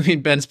 I'm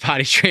assuming Ben's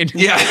potty trained.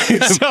 Yeah.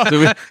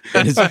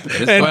 And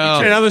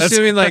I'm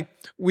assuming like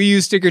we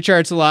use sticker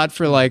charts a lot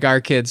for like our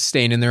kids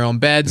staying in their own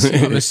beds.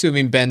 I'm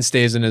assuming Ben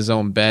stays in his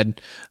own bed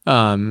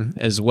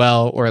as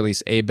well, or at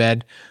least a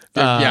bed.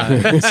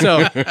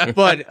 So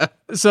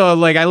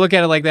like I look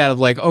at it like that of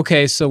like,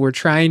 okay, so we're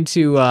trying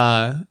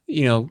to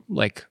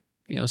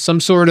some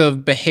sort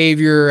of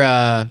behavior.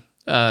 I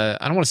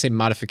don't want to say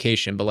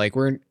modification, but like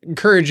we're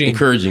encouraging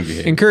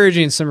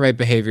some right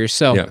behavior.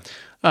 So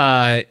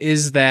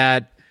is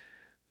that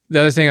the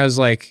other thing? I was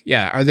like,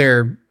 are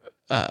there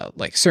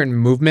like certain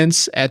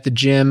movements at the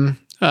gym,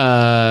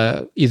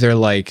 either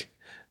like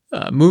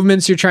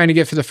movements you're trying to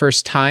get for the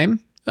first time,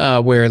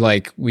 where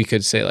like we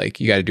could say like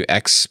you got to do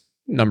X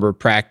number of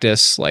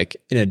practice like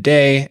in a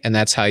day, and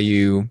that's how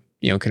you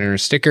can earn a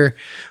sticker.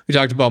 We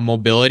talked about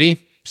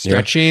mobility,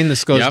 stretching.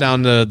 This goes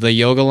down the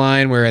yoga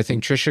line where I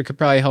think Trisha could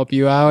probably help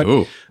you out.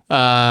 Ooh.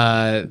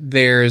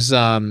 There's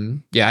I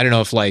don't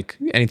know if like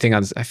anything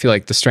on, I feel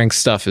like the strength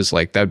stuff is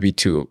like, that'd be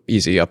too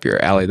easy up your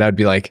alley. That'd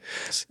be like,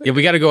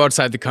 we got to go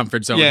outside the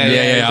comfort zone. Yeah,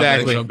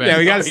 exactly. Yeah,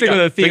 we got to stick with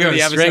the theme of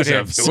the episode here.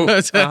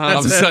 All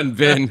of a sudden,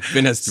 Ben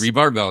has 3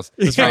 barbells.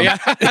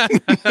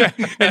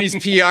 And he's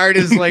PR'd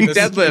his like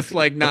deadlift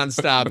like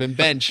nonstop and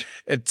bench.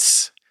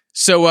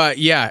 So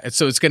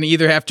it's going to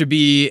either have to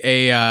be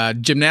a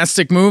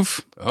gymnastic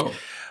move,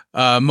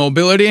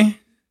 mobility,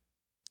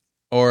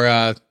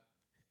 or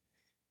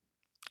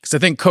because I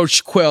think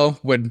Coach Quill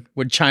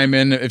would chime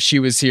in if she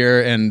was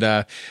here.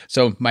 And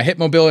so my hip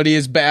mobility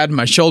is bad.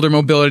 My shoulder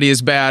mobility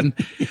is bad.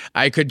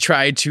 I could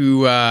try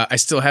to, I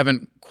still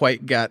haven't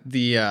quite got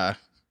the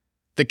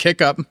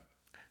kick up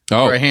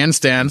or a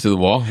handstand. To the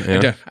wall?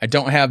 Yeah. I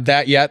don't have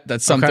that yet.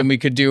 That's something we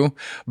could do.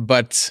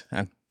 But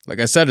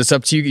like I said, it's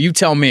up to you. You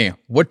tell me,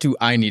 what do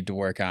I need to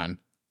work on?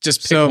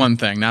 Just pick one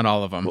thing, not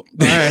all of them. All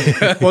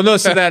right. Well, no,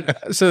 so then,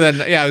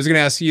 I was going to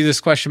ask you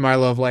this question,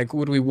 Marlo, of like,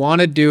 would we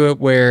want to do it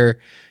where,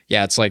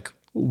 it's like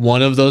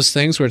one of those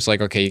things where it's like,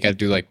 okay, you got to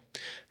do like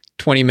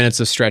 20 minutes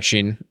of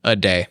stretching a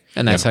day,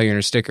 and that's how you're going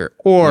to sticker.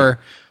 Or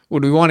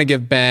would we want to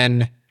give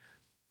Ben,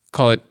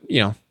 call it,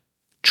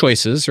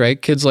 choices,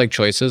 right? Kids like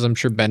choices. I'm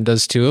sure Ben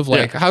does too, of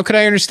like, how could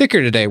I earn a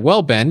sticker today?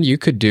 Well, Ben, you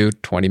could do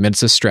 20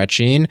 minutes of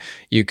stretching.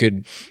 You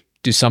could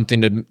do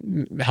something to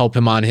help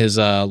him on his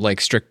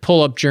like strict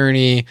pull-up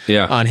journey,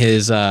 on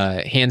his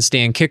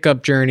handstand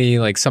kick-up journey,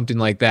 like something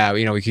like that.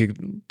 We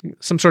could,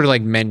 some sort of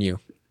like menu.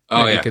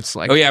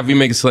 If we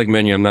make a select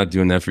menu, I'm not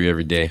doing that for you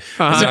every day.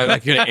 So I'm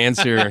not going to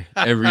answer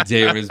every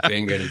day what is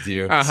Ben going to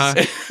do. I'll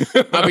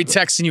be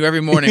texting you every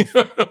morning.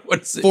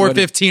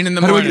 4:15 in the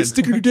morning. How do I get a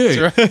sticker today?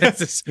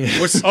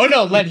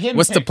 Let him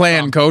What's pick. the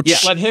plan, Coach? Yeah,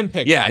 let him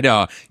pick. Yeah,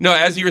 no. No,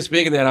 as you were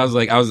speaking that, I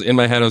was in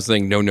my head, I was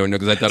saying no,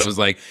 because I thought it was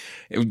like,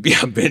 it would be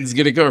how Ben's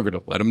going to go. We're going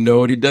to let him know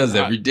what he does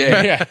every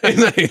day.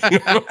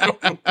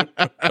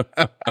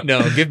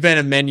 No, give Ben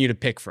a menu to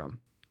pick from.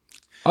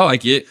 I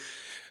like it.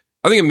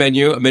 I think a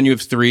menu of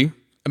 3.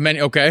 A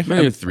menu, okay. A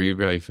menu of 3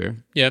 would be fair.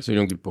 Yeah. So you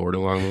don't get bored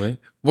along the way.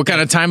 What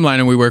kind of timeline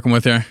are we working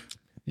with here?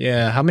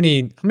 Yeah. How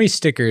many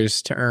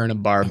stickers to earn a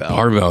barbell?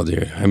 Barbell,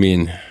 dude. I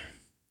mean,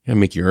 gotta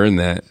make you earn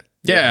that.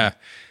 Yeah.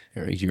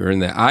 Make you earn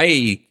that.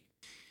 I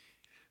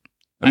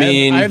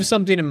have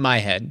something in my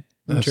head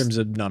in terms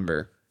of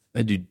number.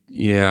 I do.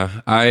 Yeah.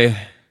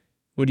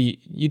 What do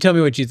you tell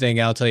me what you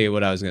think? I'll tell you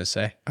what I was going to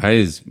say.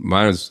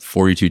 Mine was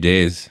 42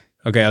 days.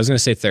 Okay. I was going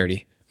to say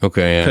 30.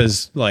 Okay, yeah.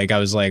 Because like I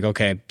was like,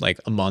 okay, like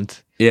a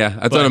month. Yeah,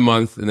 I thought a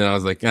month, and then I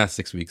was like,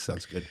 6 weeks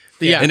sounds good.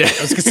 Yeah, and I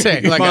was gonna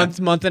say like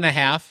month and a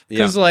half.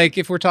 Because like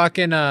if we're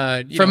talking,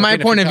 from my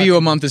point of view,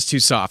 a month is too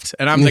soft,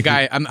 and I'm the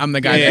guy. I'm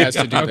the guy that has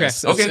to do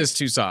this. Okay, it's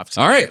too soft.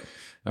 All right,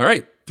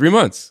 3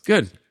 months,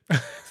 good.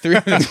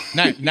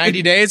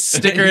 90 days,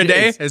 sticker a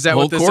day. Is that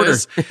what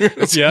this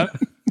is? Yeah.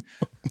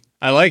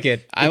 I like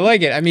it.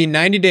 I mean,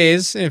 90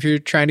 days. If you're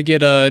trying to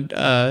get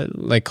a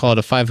like call it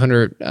a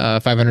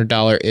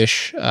 $500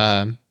 ish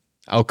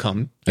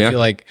outcome, I feel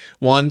like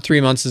 1,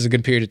 3 months is a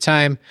good period of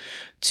time.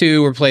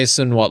 2, we're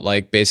placing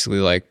basically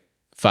like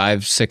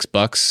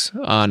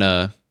 $5-6 on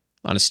a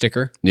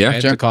sticker. Yeah,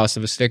 right? The cost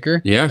of a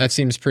sticker. Yeah, that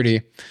seems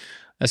pretty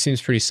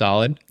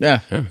solid.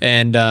 Yeah.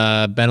 And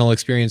Ben will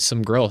experience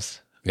some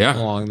growth.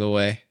 Along the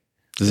way.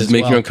 Does this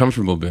make you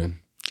uncomfortable, Ben?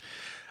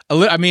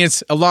 I mean,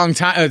 it's a long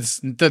time. It's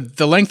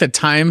the length of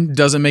time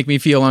doesn't make me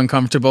feel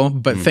uncomfortable,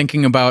 but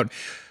thinking about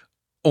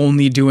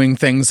only doing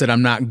things that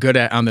I'm not good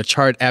at on the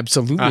chart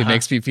absolutely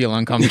makes me feel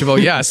uncomfortable.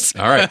 Yes.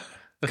 All right.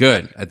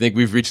 Good. I think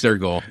we've reached our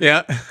goal.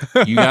 Yeah.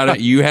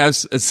 You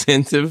have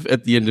incentive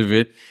at the end of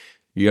it.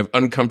 You have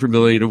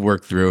uncomfortability to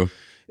work through.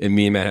 and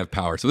me and Matt have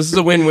power. So this is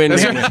a win-win. I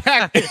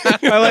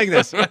like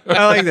this.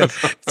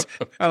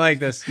 I like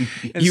this.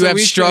 And you have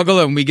struggle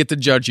and we get to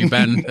judge you,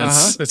 Ben.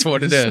 That's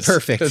what it is.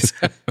 Perfect.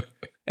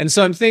 And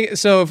so I'm thinking,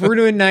 so if we're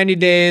doing 90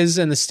 days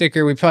and the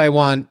sticker, we probably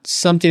want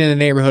something in the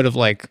neighborhood of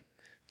like,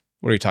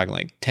 what are we talking,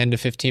 like 10 to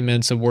 15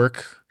 minutes of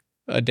work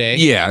a day?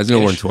 Yeah, it's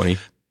going to 20.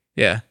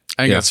 Yeah.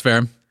 I think that's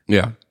fair.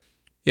 Yeah.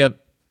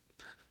 Yep.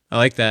 I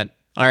like that.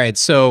 All right.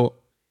 So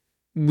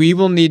we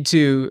will need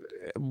to,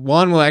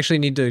 we'll actually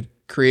need to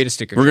create a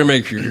sticker. We're going to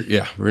make, we're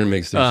going to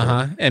make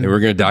stickers. And we're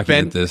going to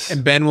document this.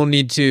 And Ben will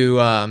need to,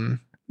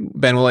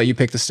 Ben will let you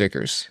pick the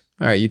stickers.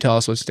 All right, you tell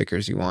us what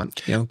stickers you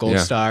want. Gold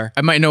star.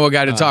 I might know a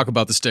guy to talk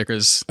about the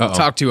stickers.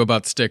 Talk to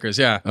about the stickers.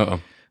 Yeah.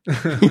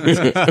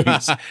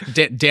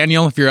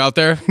 Daniel, if you're out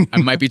there,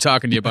 I might be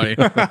talking to you, buddy.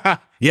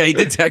 Yeah, he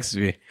did text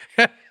me.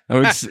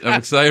 I'm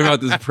excited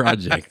about this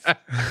project.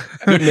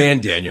 Good man,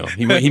 Daniel.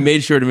 He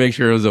made sure to make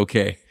sure it was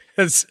okay.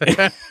 But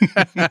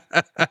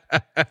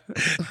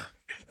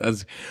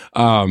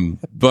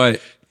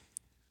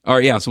all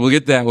right, yeah. So we'll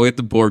get that. We'll get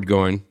the board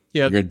going.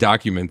 Yeah, we're gonna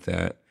document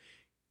that.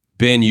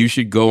 Ben, you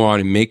should go on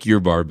and make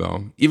your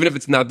barbell. Even if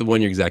it's not the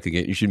one you're exactly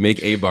getting, you should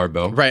make a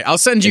barbell. Right. I'll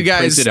send you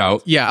guys print it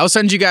out. Yeah, I'll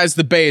send you guys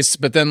the base,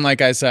 but then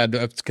like I said,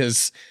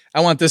 because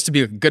I want this to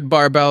be good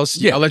barbells.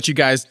 Yeah. I'll let you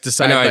guys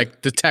decide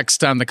the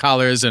text on the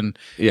collars and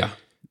yeah.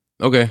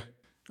 Okay.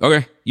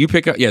 You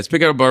pick out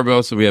pick out a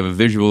barbell so we have a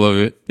visual of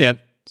it. Yeah.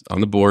 It's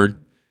on the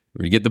board.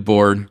 We're gonna get the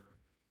board.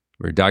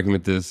 We're gonna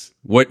document this.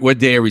 What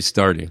day are we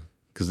starting?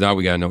 Because now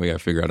we gotta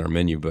figure out our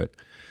menu, but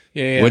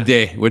yeah. What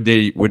day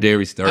are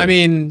we starting? I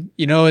mean,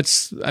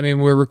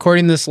 we're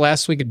recording this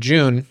last week of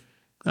June.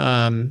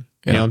 I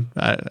don't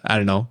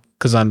know,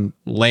 because I'm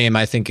lame,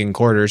 I think, in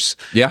quarters.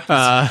 Yeah.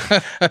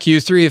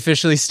 Q3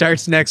 officially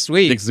starts next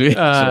week.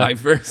 July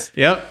 1st.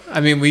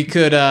 Yep. We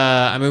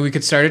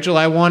could start at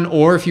July 1,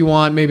 or if you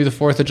want maybe the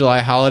 4th of July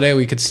holiday,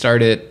 we could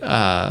start it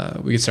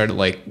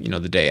like,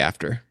 the day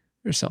after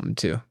or something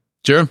too.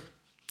 Sure.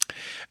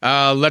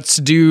 Let's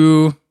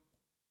do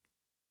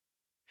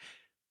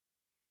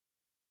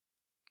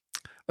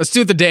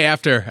it the day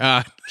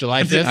after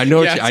July 5th. I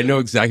know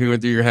exactly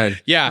what through your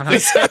head. Yeah,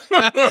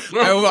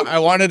 I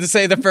wanted to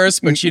say the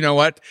first, but you know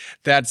what?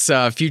 That's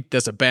a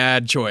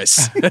bad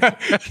choice.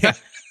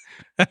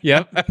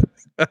 Yep.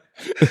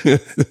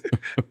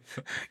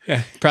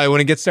 Yeah, probably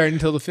wouldn't get started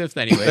until the 5th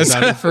anyways.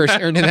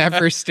 Earning that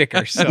first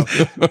sticker. So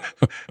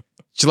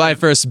July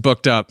 1st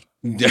booked up.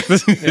 Yep.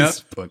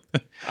 All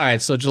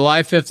right, so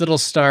July 5th it'll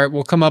start.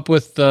 We'll come up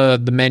with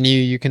the menu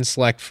you can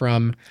select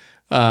from.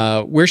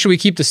 Where should we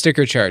keep the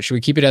sticker chart? Should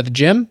we keep it at the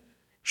gym?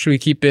 Should we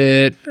keep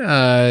it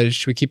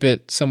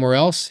somewhere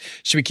else?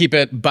 Should we keep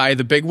it by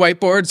the big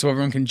whiteboard so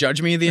everyone can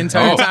judge me the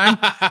entire time?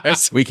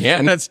 We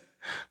can. That's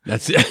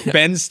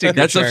Ben's sticker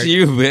That's chart. Up to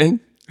you,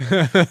 Ben.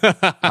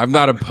 I'm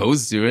not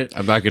opposed to it.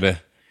 I'm not gonna.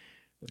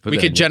 We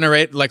could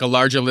generate like a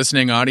larger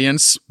listening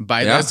audience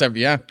by this.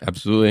 Yeah,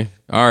 absolutely.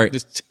 All right,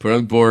 just put it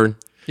on the board.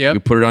 Yeah, we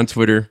put it on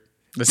Twitter.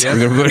 We're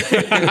gonna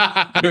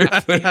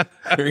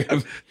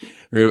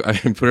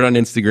put it on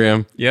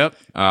Instagram. Yep.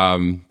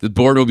 The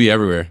board will be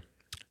everywhere.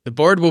 The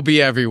board will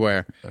be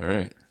everywhere.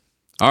 All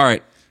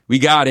right. We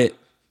got it.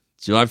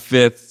 July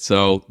 5th.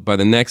 So by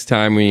the next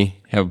time we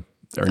have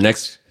our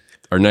next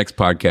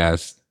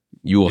podcast,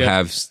 you will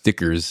have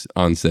stickers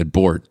on said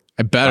board.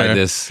 I better.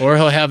 Or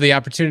he'll have the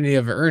opportunity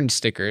of earned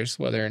stickers.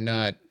 Whether or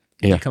not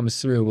it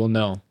comes through, we'll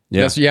know.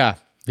 Yeah.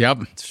 Yep.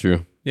 It's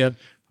true. Yep.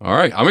 All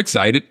right. I'm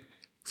excited.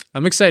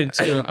 I'm excited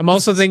too. I'm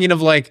also thinking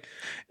of like,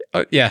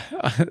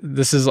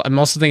 I'm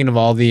also thinking of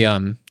all the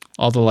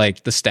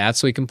like the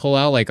stats we can pull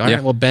out. Like, all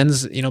right, well,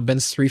 Ben's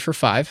 3 for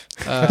 5.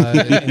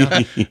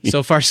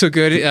 So far so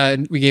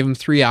good. We gave him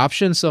 3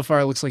 options. So far,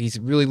 it looks like he's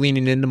really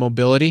leaning into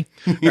mobility,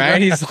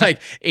 right? He's like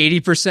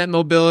 80%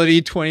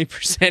 mobility,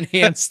 20%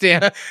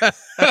 handstand.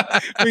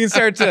 we can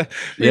start to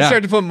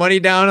put money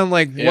down on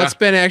like what's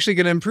Ben actually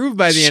going to improve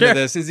by the end of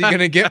this. Is he going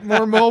to get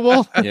more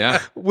mobile?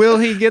 Yeah. Will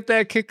he get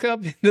that kick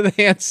up into the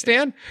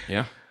handstand?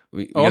 Yeah.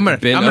 I'm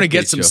gonna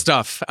get some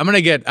stuff. I'm gonna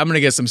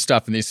get some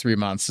stuff in these 3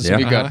 months. This will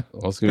be good.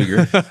 Well, it's gonna be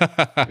great.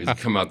 We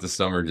come out this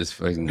summer just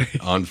fucking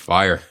on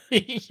fire.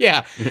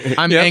 Yeah,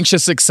 I'm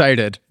anxious,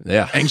 excited.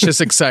 Yeah,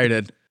 anxious,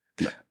 excited.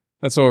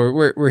 That's what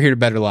we're here to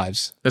better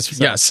lives.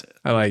 Yes,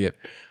 I like it.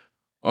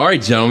 All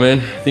right, gentlemen.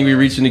 I think we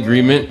reached an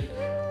agreement.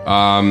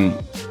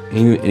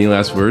 Any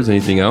last words?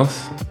 Anything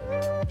else?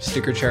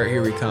 Sticker chart.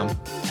 Here we come.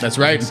 That's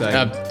right.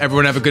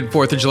 Everyone have a good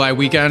 4th of July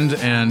weekend,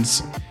 and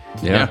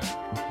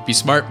be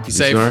smart, be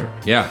safe. Smart.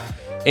 Yeah.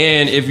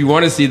 And if you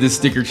want to see the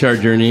sticker chart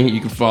journey, you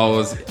can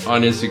follow us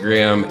on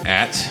Instagram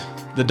at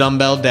The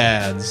Dumbbell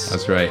Dads.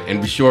 That's right.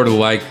 And be sure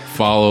to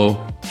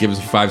follow, give us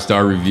a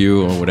 5-star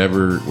review on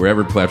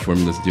wherever platform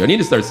you listen to. I need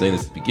to start saying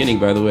this at the beginning,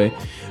 by the way.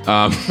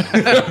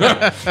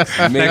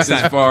 Made it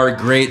this far,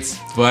 great.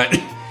 But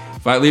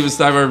if I leave a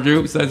 5-star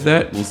review, besides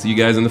that, we'll see you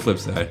guys on the flip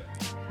side.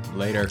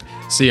 Later.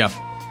 See ya.